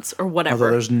 6 months or whatever.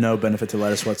 Although there's no benefit to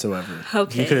lettuce whatsoever.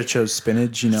 Okay. You could have chose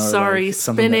spinach, you know. Sorry, or like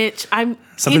something spinach.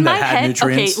 Something in that my had head.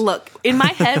 nutrients. Okay, look. In my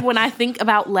head, when I think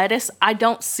about lettuce, I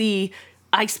don't see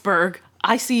iceberg.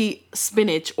 I see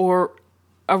spinach or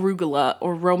arugula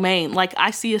or romaine. Like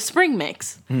I see a spring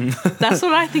mix. That's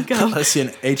what I think of. Let's see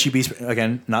an HEB,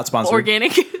 again, not sponsored.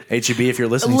 Organic. HEB, if you're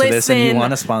listening to this and you Listen.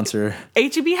 want to sponsor.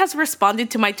 HEB has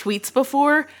responded to my tweets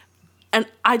before, and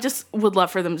I just would love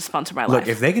for them to sponsor my life. Look,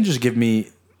 if they can just give me,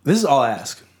 this is all I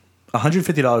ask,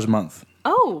 $150 a month.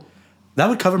 Oh, That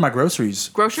would cover my groceries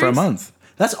for a Groceries? month.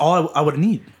 That's all I would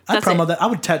need. I'd That's promo it. that. I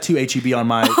would tattoo HEB on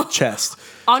my chest.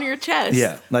 on your chest.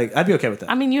 Yeah, like I'd be okay with that.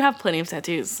 I mean, you have plenty of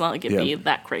tattoos. It's not like it'd Yeah. be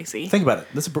that crazy. Think about it.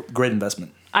 That's a great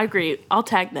investment. I agree. I'll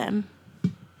tag them.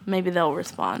 Maybe they'll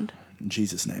respond. In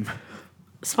Jesus' name.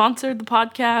 Sponsor the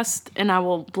podcast, and I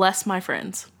will bless my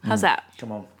friends. How's that?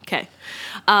 Come on. Okay.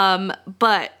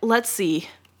 But let's see.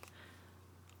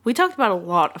 We talked about a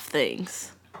lot of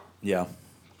things. Yeah.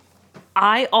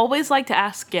 I always like to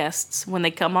ask guests when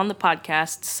they come on the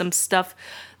podcast some stuff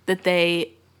that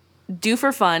they do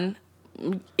for fun.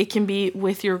 It can be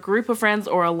with your group of friends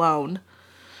or alone.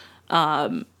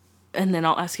 And then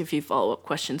I'll ask you a few follow-up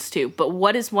questions too. But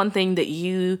what is one thing that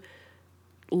you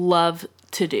love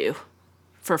to do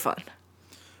for fun?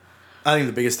 I think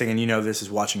the biggest thing, and you know this,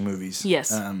 is watching movies.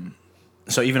 Yes.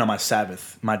 So even on my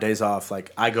Sabbath, my days off,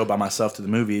 like I go by myself to the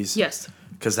movies. Yes.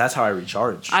 Because that's how I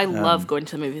recharge. I love going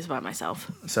to the movies by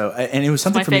myself. So, and it was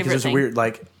something my for me because it was favorite weird.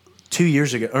 Like 2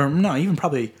 years ago, or no, even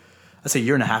probably, I'd say a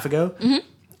year and a half ago,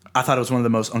 I thought it was one of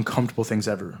the most uncomfortable things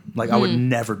ever. Like I would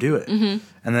never do it. And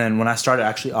then when I started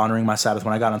actually honoring my Sabbath,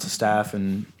 when I got onto staff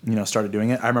and started doing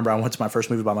it, I remember I went to my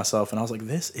first movie by myself, and I was like,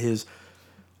 "This is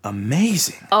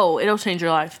amazing." Oh, it'll change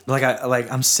your life. Like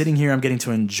I'm sitting here, I'm getting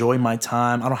to enjoy my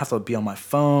time. I don't have to be on my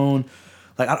phone.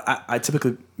 Like I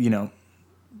typically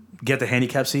get the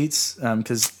handicap seats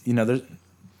because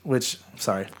there's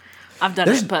sorry. I've done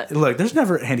it, but Look, there's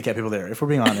never handicapped people there. If we're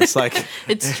being honest, like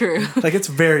it's true. like it's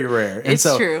very rare. And It's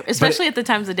true, especially at the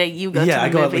times of day you go to the I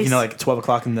go movies. at like 12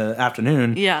 o'clock in the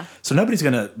afternoon. Yeah. So nobody's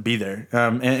gonna be there.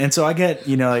 And so I get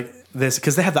like this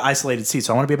because they have the isolated seats.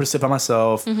 So I want to be able to sit by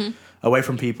myself, away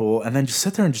from people, and then just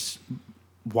sit there and just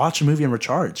watch a movie and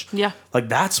recharge. Yeah. Like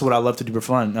that's what I love to do for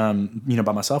fun.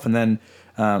 By myself. And then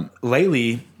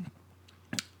lately,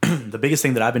 the biggest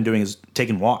thing that I've been doing is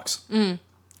taking walks.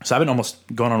 So I've been almost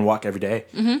going on a walk every day.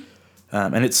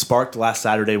 And it sparked last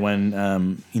Saturday when,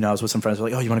 I was with some friends who were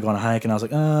like, "Oh, you want to go on a hike?" And I was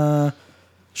like,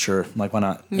 sure. Like, why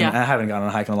not? Yeah. And I haven't gone on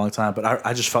a hike in a long time, but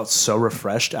I just felt so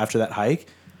refreshed after that hike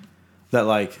that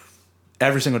like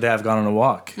every single day I've gone on a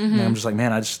walk. And I'm just like,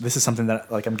 man, this is something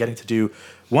that like I'm getting to do.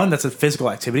 One, that's a physical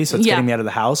activity. So it's getting me out of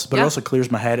the house, but it also clears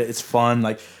my head. It's fun.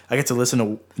 Like I get to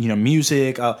listen to,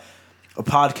 music, a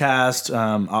podcast.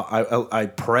 I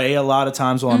pray a lot of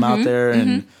times while I'm out there.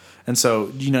 And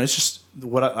so, it's just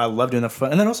what I love doing. The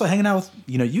fun. And then also hanging out with,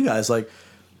 you guys, like,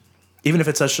 even if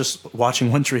it's us just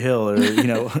watching One Tree Hill or,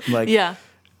 like, Yeah.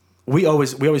 we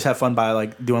always have fun by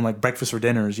like doing like breakfast for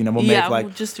dinners. We'll make like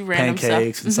we'll just do random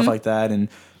pancakes stuff. and stuff like that. And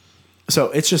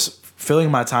so it's just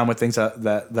filling my time with things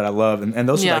that I love. And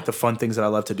those are like the fun things that I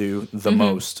love to do the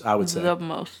most, I would say. The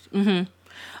most.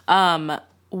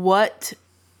 What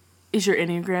is your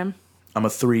Enneagram? I'm a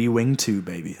 3-wing 2,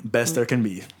 baby. Best there can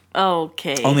be.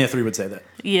 Okay. Only a 3 would say that.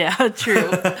 Yeah,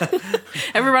 true.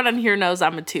 Everyone on here knows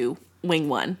I'm a 2, wing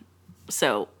 1.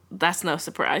 So that's no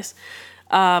surprise.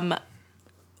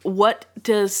 What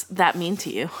does that mean to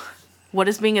you? What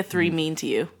does being a 3 mean to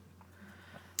you?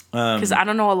 Because I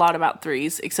don't know a lot about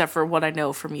 3s except for what I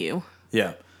know from you.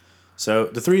 Yeah. So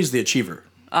the 3 is the achiever.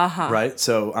 Right?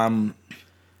 So I'm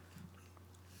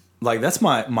like, that's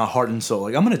my heart and soul.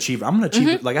 Like I'm an achiever.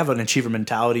 Like I have an achiever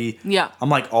mentality. Yeah. I'm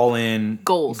like all in.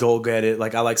 Goals. Goal get it.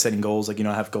 Like I like setting goals. Like,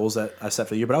 I have goals that I set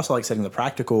for the year, but I also like setting the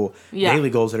practical daily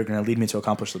goals that are going to lead me to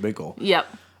accomplish the big goal. Yep.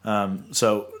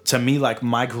 So to me, like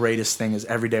my greatest thing is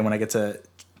every day when I get to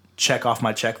check off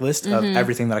my checklist of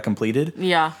everything that I completed.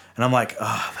 Yeah. And I'm like,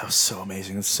 oh, that was so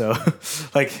amazing. It's so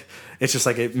like, it's just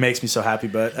like, it makes me so happy.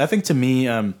 But I think to me,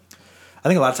 I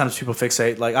think a lot of times people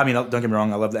fixate, like, I mean, don't get me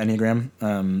wrong, I love the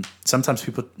Enneagram. Sometimes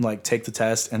people like take the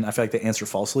test and I feel like they answer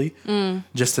falsely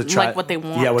just to try. Like what they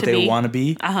want Yeah, what to they be. want to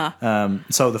be.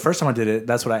 So the first time I did it,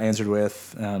 that's what I answered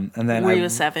with. And then Were you a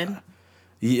 7?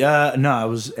 Yeah, no, I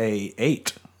was a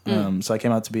 8. So I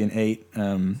came out to be an 8.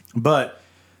 But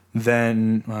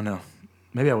then, well, no,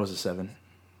 maybe I was a 7.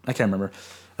 I can't remember.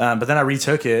 But then I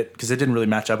retook it because it didn't really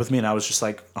match up with me. And I was just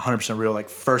like 100% real, like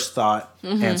first thought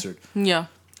answered. Yeah.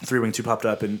 3 Wing 2 popped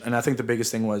up, and I think the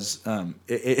biggest thing was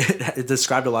it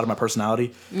described a lot of my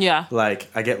personality. Yeah. Like,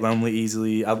 I get lonely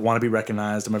easily. I want to be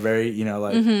recognized. I'm a very,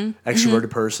 extroverted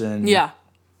person. Yeah.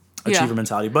 Achiever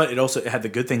mentality. But it had the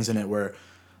good things in it where,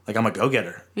 like, I'm a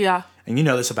go-getter. Yeah. And you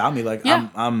know this about me. Like, Yeah.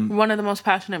 I'm one of the most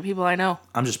passionate people I know.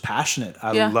 I'm just passionate.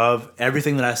 I love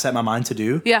everything that I set my mind to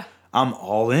do. Yeah. I'm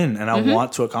all in, and I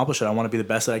want to accomplish it. I want to be the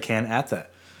best that I can at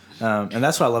that. And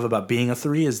that's what I love about being a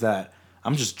 3 is that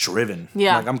I'm just driven.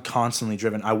 Yeah. Like, I'm constantly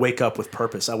driven. I wake up with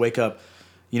purpose. I wake up,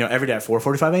 every day at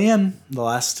 4:45 a.m. the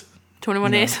last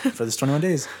 21 days. For this 21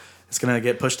 days. It's going to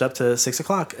get pushed up to 6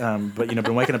 o'clock. But,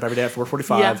 been waking up every day at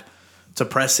 4:45 to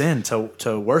press in,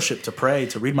 to worship, to pray,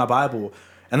 to read my Bible,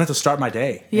 and then to start my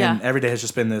day. Yeah. And every day has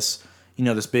just been this,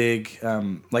 this big,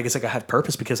 it's like I have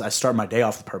purpose because I start my day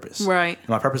off with purpose. Right. And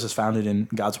my purpose is founded in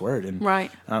God's word. And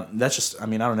right. That's just, I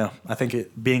don't know. I think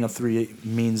being a 3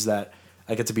 means that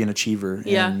I get to be an achiever.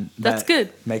 Yeah, and that's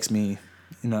good. Makes me,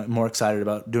 more excited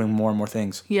about doing more and more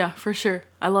things. Yeah, for sure.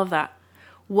 I love that.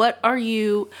 What are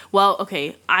you? Well,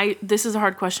 okay. This is a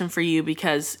hard question for you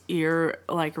because you're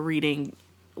like reading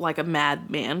like a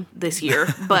madman this year.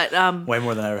 But way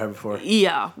more than I ever have before.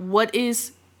 Yeah. What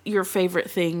is your favorite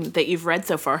thing that you've read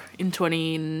so far in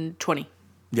 2020?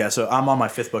 Yeah, so I'm on my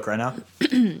 5th book right now.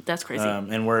 That's crazy.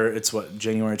 And it's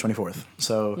January 24th.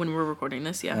 So when we're recording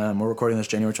this, yeah. We're recording this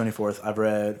January 24th. I've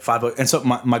read 5 books. And so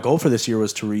my goal for this year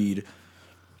was to read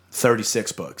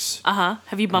 36 books. Uh-huh.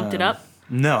 Have you bumped it up?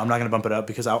 No, I'm not going to bump it up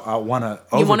because I want to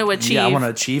You want to achieve. Yeah, I want to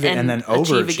achieve it and then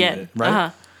overachieve again. it,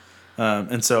 right? Uh-huh.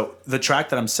 And so the track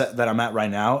that I'm at right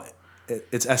now,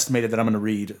 it's estimated that I'm going to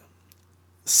read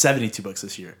 72 books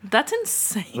this year. That's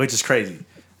insane. Which is crazy.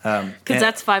 Because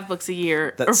that's 5 books a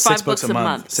year, or 5 6 books a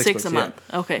month. 6 a month.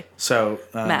 Yeah. Okay. So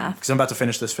math. Because I'm about to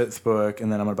finish this 5th book,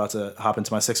 and then I'm about to hop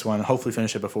into my 6th one, and hopefully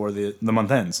finish it before the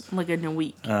month ends. Like in a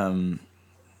week.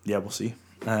 Yeah, we'll see.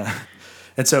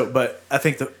 And so, but I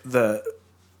think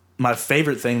my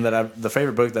favorite thing the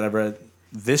favorite book that I've read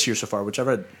this year so far, which I've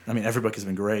read, every book has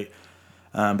been great,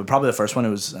 but probably the first one, it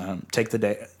was Take the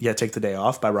Day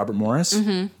Off by Robert Morris.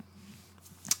 Mm-hmm.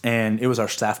 And it was our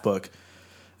staff book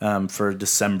for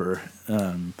December.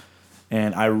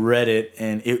 And I read it,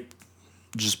 and it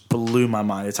just blew my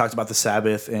mind. It talked about the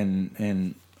Sabbath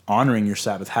and honoring your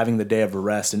Sabbath, having the day of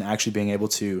rest, and actually being able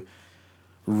to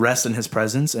rest in his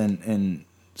presence and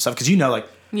stuff. Because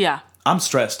yeah, I'm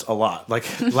stressed a lot. Like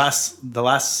the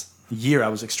last year, I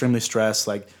was extremely stressed.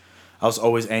 Like I was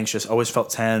always anxious, always felt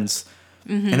tense.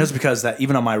 Mm-hmm. And it was because that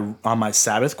even on my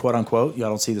Sabbath, quote unquote, y'all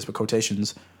don't see this, but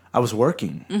quotations, I was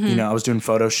working. Mm-hmm. I was doing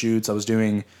photo shoots. I was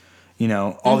doing,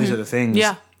 all these other things.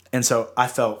 Yeah. And so I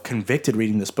felt convicted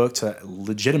reading this book to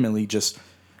legitimately just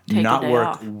take not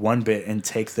work one bit and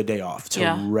take the day off,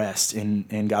 to rest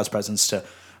in God's presence, to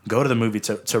go to the movie,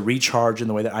 to recharge in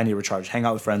the way that I need to recharge, hang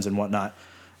out with friends and whatnot.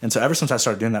 And so ever since I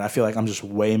started doing that, I feel like I'm just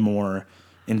way more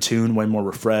in tune, way more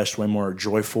refreshed, way more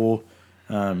joyful.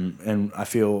 And I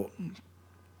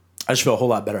just feel a whole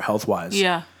lot better health-wise.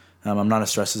 Yeah. I'm not as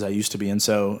stressed as I used to be. And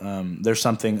so there's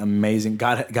something amazing.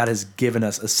 God has given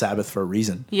us a Sabbath for a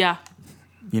reason. Yeah.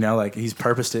 He's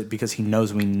purposed it because he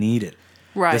knows we need it.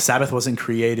 Right. The Sabbath wasn't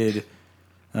created,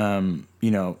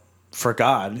 for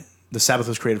God. The Sabbath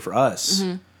was created for us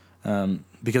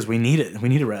because we need it. We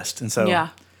need a rest. And so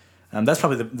that's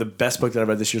probably the best book that I've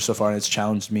read this year so far, and it's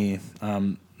challenged me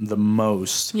the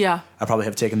most. Yeah. I probably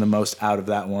have taken the most out of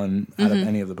that one, out of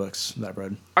any of the books that I've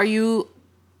read. Are you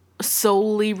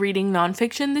solely reading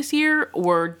nonfiction this year,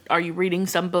 or are you reading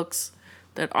some books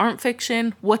that aren't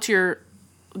fiction? What's your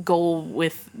goal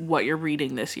with what you're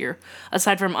reading this year?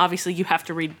 Aside from, obviously, you have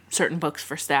to read certain books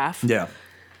for staff. Yeah.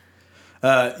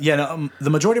 The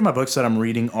majority of my books that I'm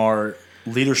reading are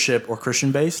leadership or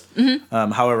Christian based.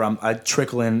 Mm-hmm. However, I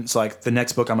trickle in. So like the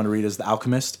next book I'm going to read is The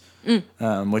Alchemist,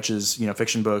 which is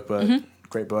fiction book, but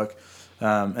great book.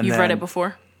 And You've read it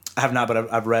before? I have not,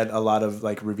 but I've read a lot of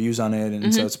like reviews on it,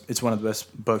 and so it's one of the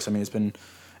best books. It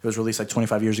was released like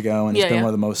 25 years ago, and it's been one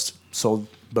of the most sold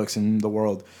books in the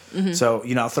world. Mm-hmm. So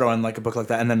I'll throw in like a book like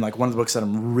that, and then like one of the books that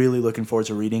I'm really looking forward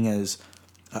to reading is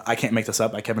I Can't Make This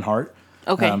Up by Kevin Hart.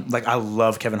 Okay. I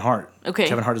love Kevin Hart. Okay.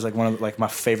 Kevin Hart is like one of like my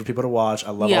favorite people to watch.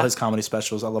 I love all his comedy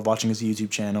specials. I love watching his YouTube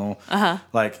channel.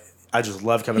 Like I just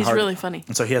love Kevin Hart. He's really funny.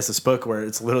 And so he has this book where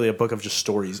it's literally a book of just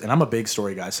stories. And I'm a big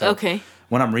story guy. So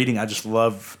when I'm reading, I just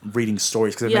love reading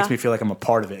stories because it makes me feel like I'm a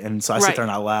part of it. And so I sit there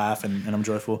and I laugh and I'm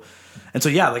joyful. And so,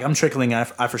 like I'm trickling. I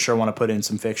for sure want to put in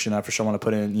some fiction. I for sure want to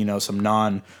put in, some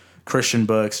non-Christian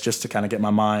books just to kind of get my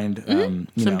mind,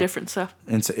 some different stuff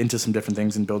into some different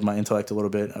things and build my intellect a little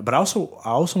bit. But I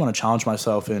also want to challenge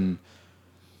myself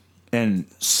and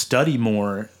study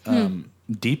more,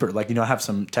 deeper. Like, I have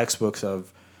some textbooks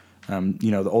of,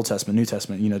 the Old Testament, New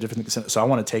Testament, different things. So I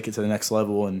want to take it to the next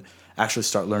level and actually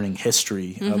start learning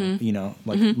history of,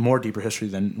 more deeper history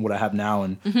than what I have now.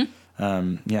 And,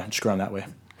 just grow on that way.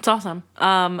 It's awesome.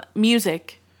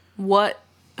 Music.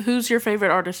 Who's your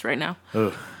favorite artist right now?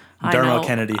 Ugh. Dermot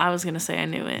Kennedy. I was going to say I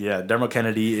knew it. Yeah, Dermot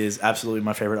Kennedy is absolutely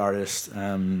my favorite artist.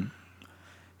 There's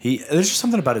just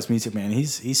something about his music, man.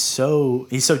 He's so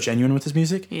genuine with his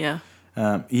music. Yeah.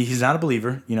 He's not a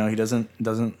believer. He doesn't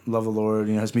love the Lord.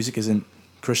 His music isn't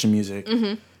Christian music,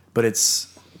 but it's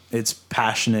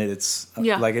passionate. It's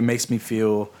like it makes me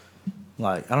feel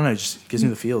like, I don't know, it just gives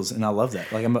me the feels, and I love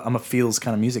that. Like I'm a feels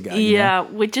kind of music guy. Yeah,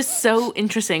 which is so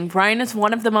interesting. Brian is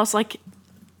one of the most like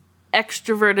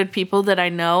extroverted people that I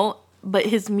know,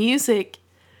 but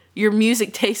your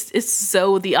music taste is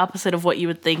so the opposite of what you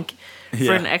would think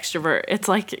for an extrovert. It's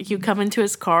like you come into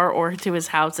his car or to his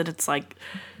house and it's like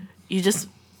you just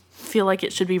feel like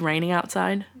it should be raining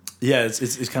outside. Yeah, it's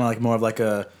kind of like more of like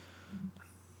a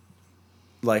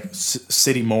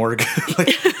city morgue.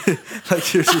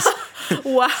 like you're just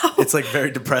wow. It's like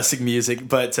very depressing music,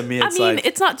 but to me it's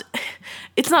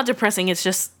it's not depressing, it's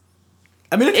just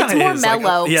it kind it's of more is.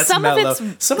 mellow. Like, some mellow. of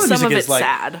it's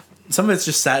sad. Some of it's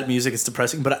just sad music. It's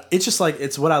depressing, but it's just like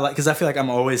it's what I like because I feel like I'm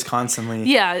always constantly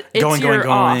it's going,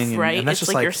 off, and, right? and that's it's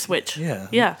just like your switch.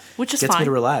 Yeah, which is gets fine. me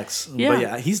to relax. Yeah.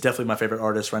 But he's definitely my favorite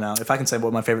artist right now. If I can say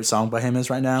what my favorite song by him is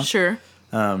right now, Sure.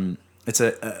 It's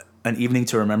an evening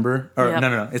to remember, or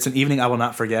no, it's an evening I will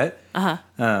not forget.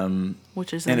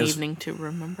 Which is an evening to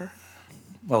remember.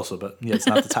 Also, but it's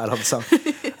not the title of the song.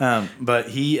 But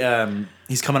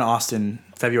he's coming to Austin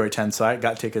February 10th, so I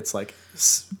got tickets like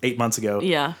 8 months ago.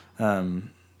 Yeah.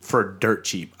 For dirt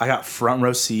cheap. I got front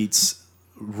row seats,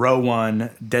 row 1,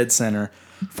 dead center,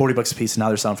 $40 a piece, and now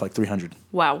they're selling for like $300.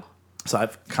 Wow. So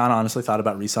I've kind of honestly thought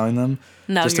about reselling them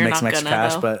just to make some extra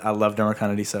cash, but I love Dermot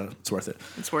Kennedy, so it's worth it.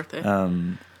 It's worth it.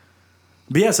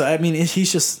 But yeah, so I mean,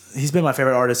 he's been my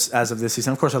favorite artist as of this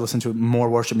season. Of course, I listen to more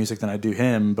worship music than I do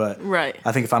him, but right.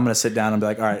 I think if I'm going to sit down and be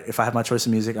like, all right, if I have my choice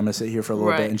of music, I'm going to sit here for a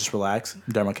little bit and just relax.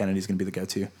 Dermot Kennedy's going to be the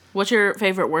go-to. What's your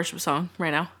favorite worship song right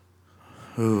now?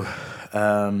 Ooh,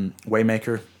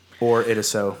 Waymaker or It Is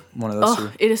So, one of those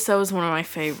two. It Is So is one of my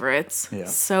favorites. Yeah.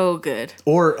 So good.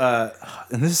 Or,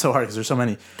 and this is so hard because there's so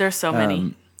many. There's so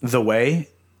many. The Way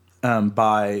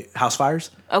by House Fires.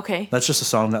 Okay. That's just a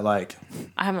song that like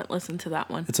I haven't listened to that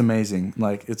one. It's amazing.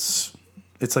 Like it's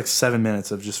like 7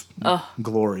 minutes of just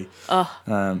glory.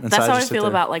 And that's how I feel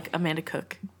about like Amanda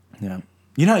Cook. Yeah.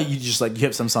 You know how you just like you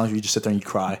have some songs where you just sit there and you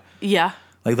cry. Yeah.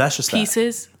 Like that's just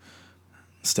Pieces.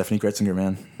 Stephanie Gretzinger,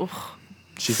 man.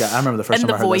 She's got. I remember the first time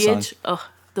I heard that song. Oh,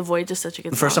 The Voyage is such a good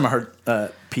song. The first time I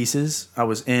heard Pieces, I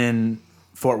was in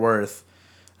Fort Worth.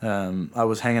 I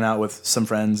was hanging out with some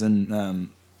friends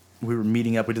and we were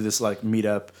meeting up. We did this like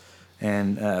meetup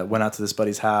and went out to this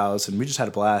buddy's house and we just had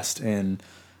a blast. And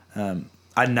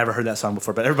I'd never heard that song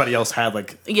before, but everybody else had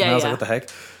like. And I was like, what the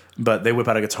heck? But they whip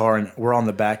out a guitar and we're on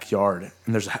the backyard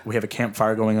and we have a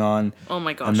campfire going on. Oh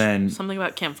my gosh! And then something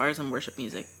about campfires and worship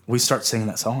music. We start singing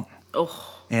that song.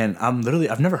 Oh. And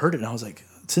I've never heard it, and I was like,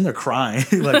 it's in there crying,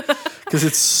 like, because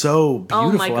it's so beautiful.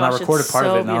 Oh my gosh, and I recorded part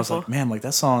of it, and I was like, man, like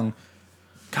that song,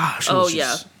 gosh, it was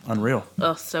just unreal.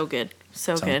 Oh, so good,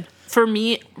 so good. For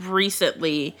me,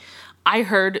 recently, I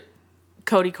heard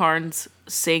Cody Carnes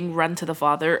sing "Run to the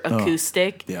Father"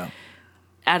 acoustic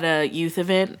at a youth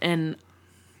event, and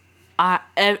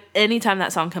anytime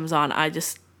that song comes on,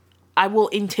 I will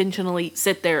intentionally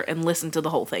sit there and listen to the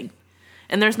whole thing.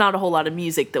 And there's not a whole lot of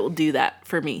music that will do that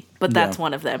for me, but that's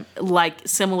one of them. Like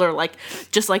similar, like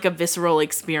just like a visceral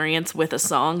experience with a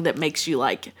song that makes you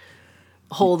like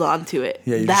hold on to it.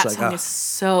 Yeah, that song is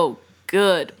so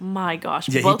good. My gosh,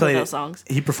 both of those songs.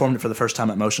 He performed it for the first time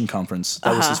at Motion Conference.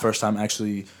 That was his first time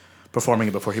actually performing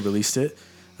it before he released it.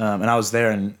 And I was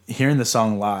there and hearing the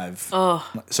song live. Oh.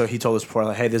 So he told us before,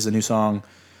 like, hey, this is a new song.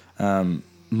 Let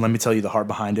me tell you the heart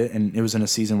behind it. And it was in a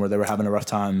season where they were having a rough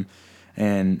time.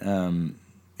 And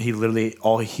he literally,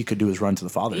 all he could do is run to the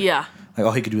Father. Yeah. Like,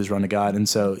 all he could do is run to God. And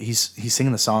so he's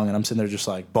singing the song, and I'm sitting there just,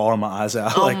 like, bawling my eyes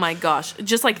out. Oh, like, my gosh.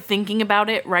 Just, like, thinking about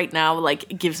it right now, like,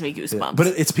 it gives me goosebumps. Yeah. But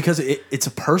it's because it's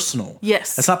a personal.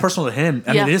 Yes. It's not personal to him.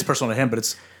 I mean, it is personal to him, but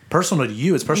it's personal to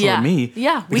you. It's personal to me.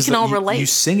 Yeah, we can all relate. You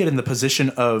sing it in the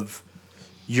position of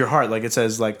your heart. Like, it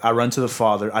says, like, I run to the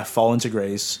Father. I fall into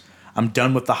grace. I'm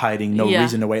done with the hiding, no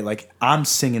reason to wait. Like, I'm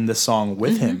singing this song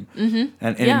with him. Mm-hmm.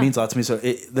 And it means a lot to me. So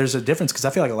there's a difference because I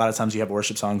feel like a lot of times you have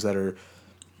worship songs that are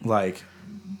like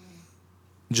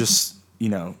just, you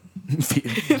know,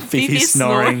 Fifi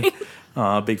snoring.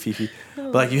 Big Fifi.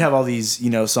 But like you have all these, you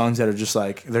know, songs that are just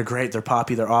like, they're great, they're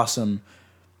poppy, they're awesome.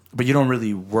 but you don't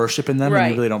really worship in them, and Right.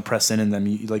 you really don't press in them.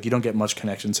 You don't get much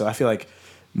connection. So I feel like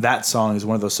that song is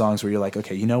one of those songs where you're like,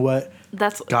 okay, you know what?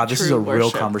 That's God, this is true a real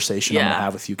worship. conversation I'm Yeah. gonna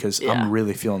have with you because Yeah. I'm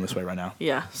really feeling this way right now.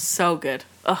 Yeah, so good.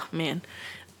 Oh man,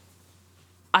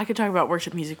 I could talk about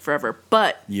worship music forever,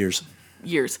 but Years.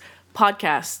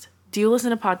 Podcast. Do you listen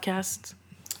to podcasts?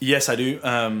 Yes, I do.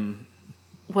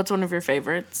 What's one of your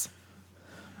favorites?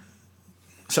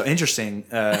 So interesting.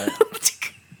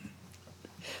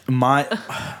 My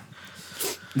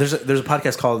there's a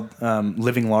podcast called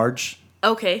Living Large,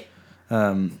 Okay,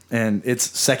 and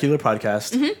it's secular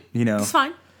podcast. You know, it's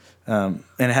fine. and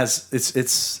it has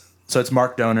it's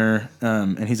Mark Donner,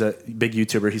 and he's a big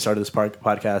YouTuber. He started this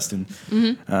podcast,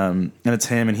 and it's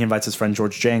him, and he invites his friend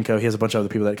George Janko. He has a bunch of other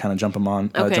people that kind of jump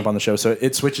on the show. So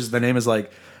it switches. The name is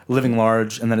like Living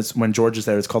Large, and then it's when George is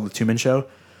there, it's called The Two Men Show.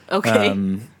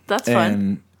 Okay, that's fun.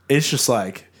 And it's just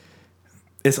like,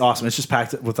 it's awesome. It's just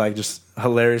packed with like just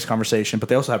hilarious conversation, but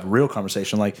they also have real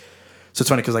conversation. Like, so it's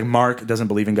funny because like Mark doesn't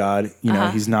believe in God. You know,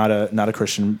 he's not a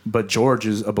Christian, but George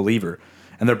is a believer,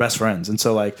 and they're best friends. And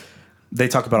so like, they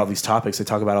talk about all these topics, they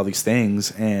talk about all these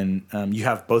things, and you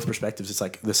have both perspectives. It's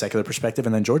like the secular perspective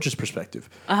and then George's perspective.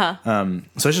 So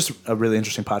it's just a really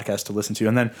interesting podcast to listen to.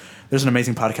 And then there's an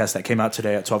amazing podcast that came out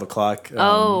today at 12 o'clock.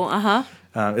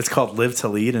 It's called Live to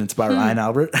Lead, and it's by Ryan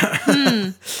Albert.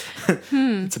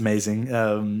 It's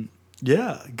amazing.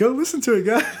 Yeah, go listen to it,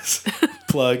 guys.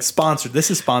 Plug. Sponsored. This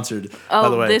is sponsored, by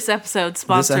the way. This episode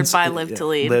sponsored by Live to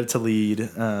Lead. Live to Lead.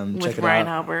 With Check it Ryan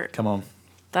out. Albert. Come on.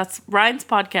 That's Ryan's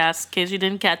podcast, in case you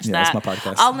didn't catch Yeah, that. that's my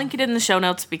podcast. I'll link it in the show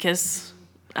notes because,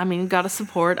 I mean, gotta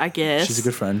support, I guess. She's a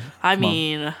good friend. I Come on.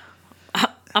 mean,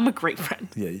 I'm a great friend.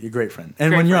 Yeah, you're a great friend. And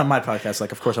Great when you're friend. on my podcast,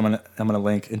 like, of course, I'm gonna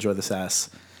link Enjoy the Sass.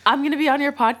 I'm gonna be on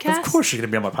your podcast? Of course, you're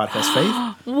gonna be on my podcast, Faith.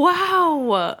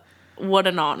 Wow. What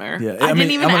an honor. Yeah, I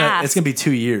didn't even ask. It's gonna be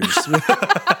 2 years.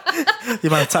 The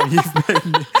amount of time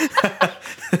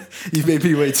you've made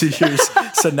me wait 2 years.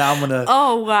 So now I'm gonna.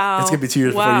 Oh, wow. It's gonna be 2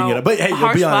 years before you can get it. But hey, you'll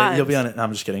Harsh be on vibes. it. You'll be on it. No,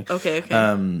 I'm just kidding. Okay.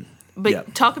 But yeah.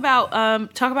 talk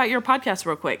about your podcast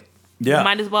real quick. Yeah.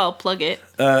 Might as well plug it.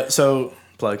 So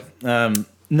plug. No,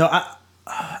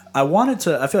 I wanted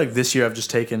to. I feel like this year I've just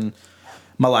taken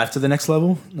my life to the next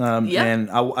level.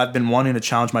 And I've been wanting to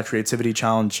challenge my creativity,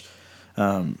 challenge,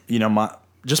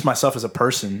 myself as a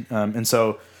person. And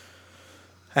so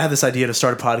I had this idea to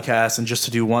start a podcast and just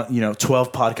to do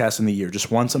 12 podcasts in the year, just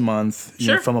once a month,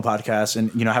 film a podcast. And,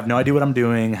 I have no idea what I'm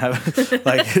doing.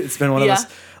 It's been one of those,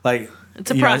 like, it's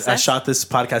a process. I shot this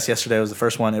podcast yesterday. It was the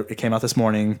first one. It came out this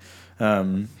morning.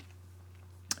 And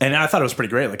I thought it was pretty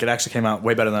great. Like, it actually came out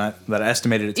way better than I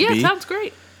estimated it to be. Yeah, it sounds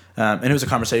great. And it was a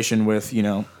conversation with,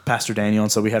 Pastor Daniel.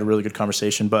 And so we had a really good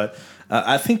conversation. But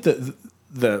I think that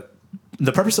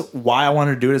the purpose of why I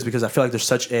wanted to do it is because I feel like there's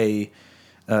such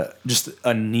just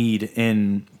a need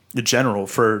in general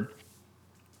for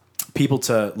people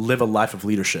to live a life of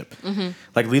leadership.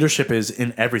 Like, leadership is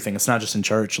in everything. It's not just in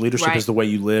church. Leadership is the way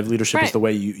you live. Leadership is the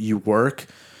way you work.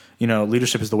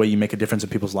 Leadership is the way you make a difference in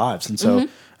people's lives. And so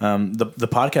the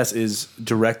podcast is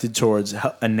directed towards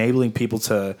enabling people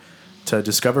to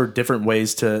discover different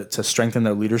ways to strengthen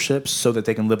their leadership so that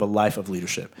they can live a life of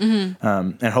leadership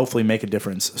and hopefully make a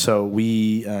difference. So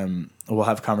we will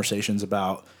have conversations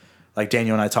about, like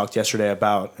Daniel and I talked yesterday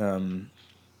about,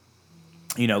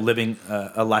 living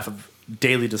a life of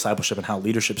daily discipleship and how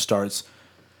leadership starts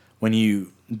when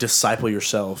you disciple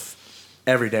yourself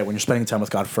every day, when you're spending time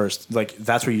with God first. Like,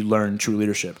 that's where you learn true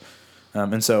leadership.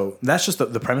 And so that's just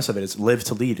the premise of it, is live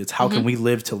to lead. It's how can we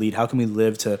live to lead? How can we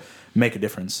live to make a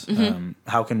difference?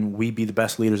 How can we be the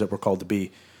best leaders that we're called to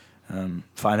be?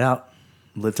 Find out.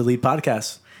 Live to Lead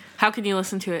podcast. How can you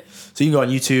listen to it? So you can go on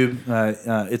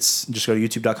YouTube. It's just go to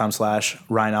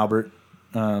youtube.com/Ryan Albert.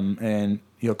 And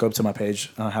you'll go up to my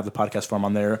page. I have the podcast form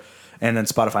on there. And then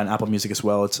Spotify and Apple Music as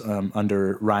well. It's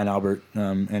under Ryan Albert,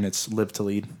 and it's Live to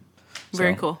Lead.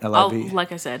 Very cool. LIB.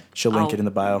 Like I said, She'll link it in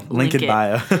the bio. Link in it.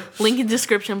 bio. Link in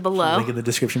description below. Link in the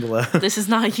description below. This is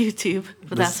not YouTube,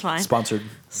 but that's fine. Sponsored.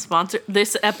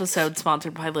 This episode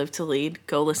sponsored by Live to Lead.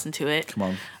 Go listen to it.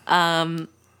 Come on.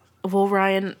 Well,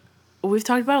 Ryan, we've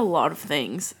talked about a lot of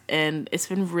things, and it's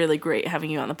been really great having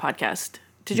you on the podcast.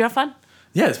 Did you have fun?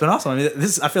 Yeah, it's been awesome. I mean,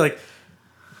 I feel like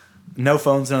no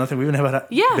phones, no nothing. We've been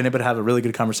able to have a really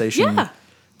good conversation. Yeah.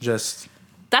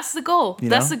 That's the goal.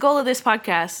 That's the goal of this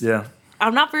podcast. Yeah.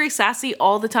 I'm not very sassy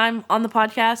all the time on the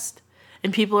podcast,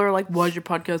 and people are like, why is your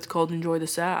podcast called Enjoy the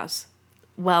Sass?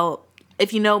 Well,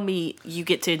 if you know me, you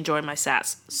get to enjoy my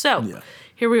sass. So,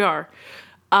 Here we are.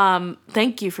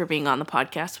 Thank you for being on the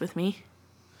podcast with me.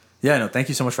 Yeah, no, thank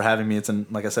you so much for having me.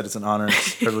 Like I said, it's an honor.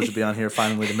 It's a privilege to be on here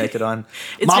finally to make it on.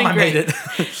 It's Mom, been I great. made it.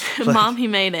 Mom, he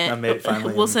made it. I made it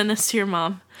finally. We'll send this to your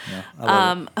mom. Yeah, I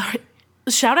love it.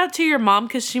 Shout out to your mom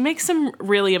because she makes some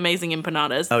really amazing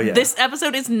empanadas. Oh, yeah. This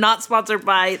episode is not sponsored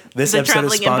by This the episode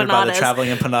is Traveling sponsored by the Empanadas,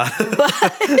 Traveling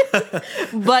Empanada.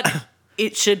 but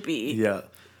it should be. Yeah.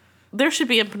 There should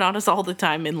be empanadas all the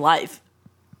time in life.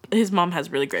 His mom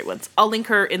has really great ones. I'll link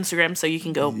her Instagram so you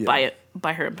can go buy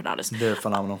her empanadas. They're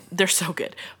phenomenal. They're so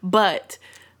good. But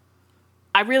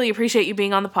I really appreciate you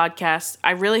being on the podcast.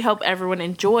 I really hope everyone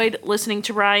enjoyed listening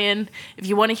to Ryan. If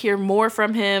you want to hear more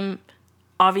from him,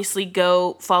 obviously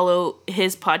go follow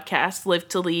his podcast, Live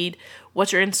to Lead.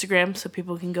 What's your Instagram so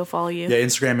people can go follow you? Yeah,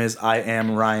 Instagram is I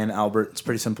am Ryan Albert. It's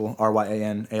pretty simple.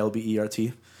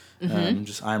 RyanAlbert.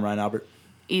 Just I am Ryan Albert.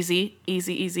 Easy,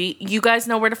 easy, easy. You guys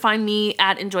know where to find me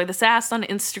at Enjoy the Sass on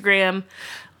Instagram.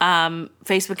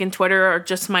 Facebook and Twitter are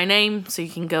just my name, so you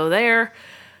can go there.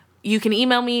 You can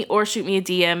email me or shoot me a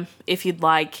DM if you'd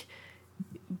like.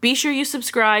 Be sure you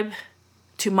subscribe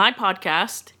to my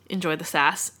podcast, Enjoy the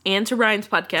Sass, and to Ryan's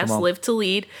podcast, Live to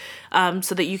Lead,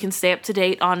 so that you can stay up to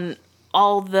date on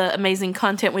all the amazing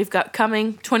content we've got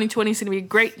coming. 2020 is going to be a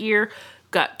great year.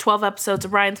 We've got 12 episodes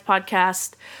of Ryan's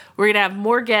podcast. We're going to have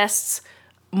more guests,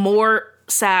 more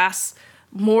sass,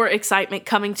 more excitement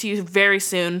coming to you very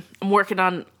soon. I'm working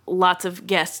on lots of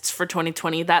guests for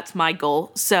 2020. That's my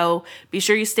goal. So be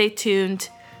sure you stay tuned.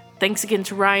 Thanks again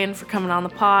to Ryan for coming on the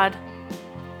pod.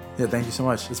 Yeah, thank you so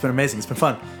much. It's been amazing. It's been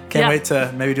fun. Can't wait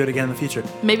to maybe do it again in the future.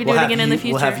 Maybe do it again in the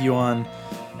future. We'll have you on,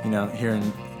 here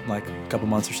in like a couple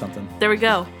months or something. There we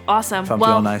go. Awesome. If I'm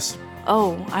feeling nice.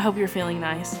 Oh, I hope you're feeling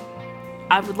nice.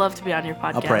 I would love to be on your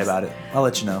podcast. I'll pray about it. I'll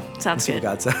let you know. Sounds good. See what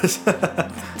God says.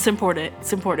 It's important.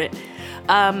 It's important.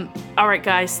 All right,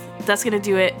 guys. That's going to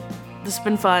do it. This has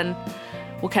been fun.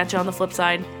 We'll catch you on the flip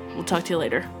side. We'll talk to you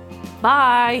later.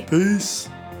 Bye. Peace.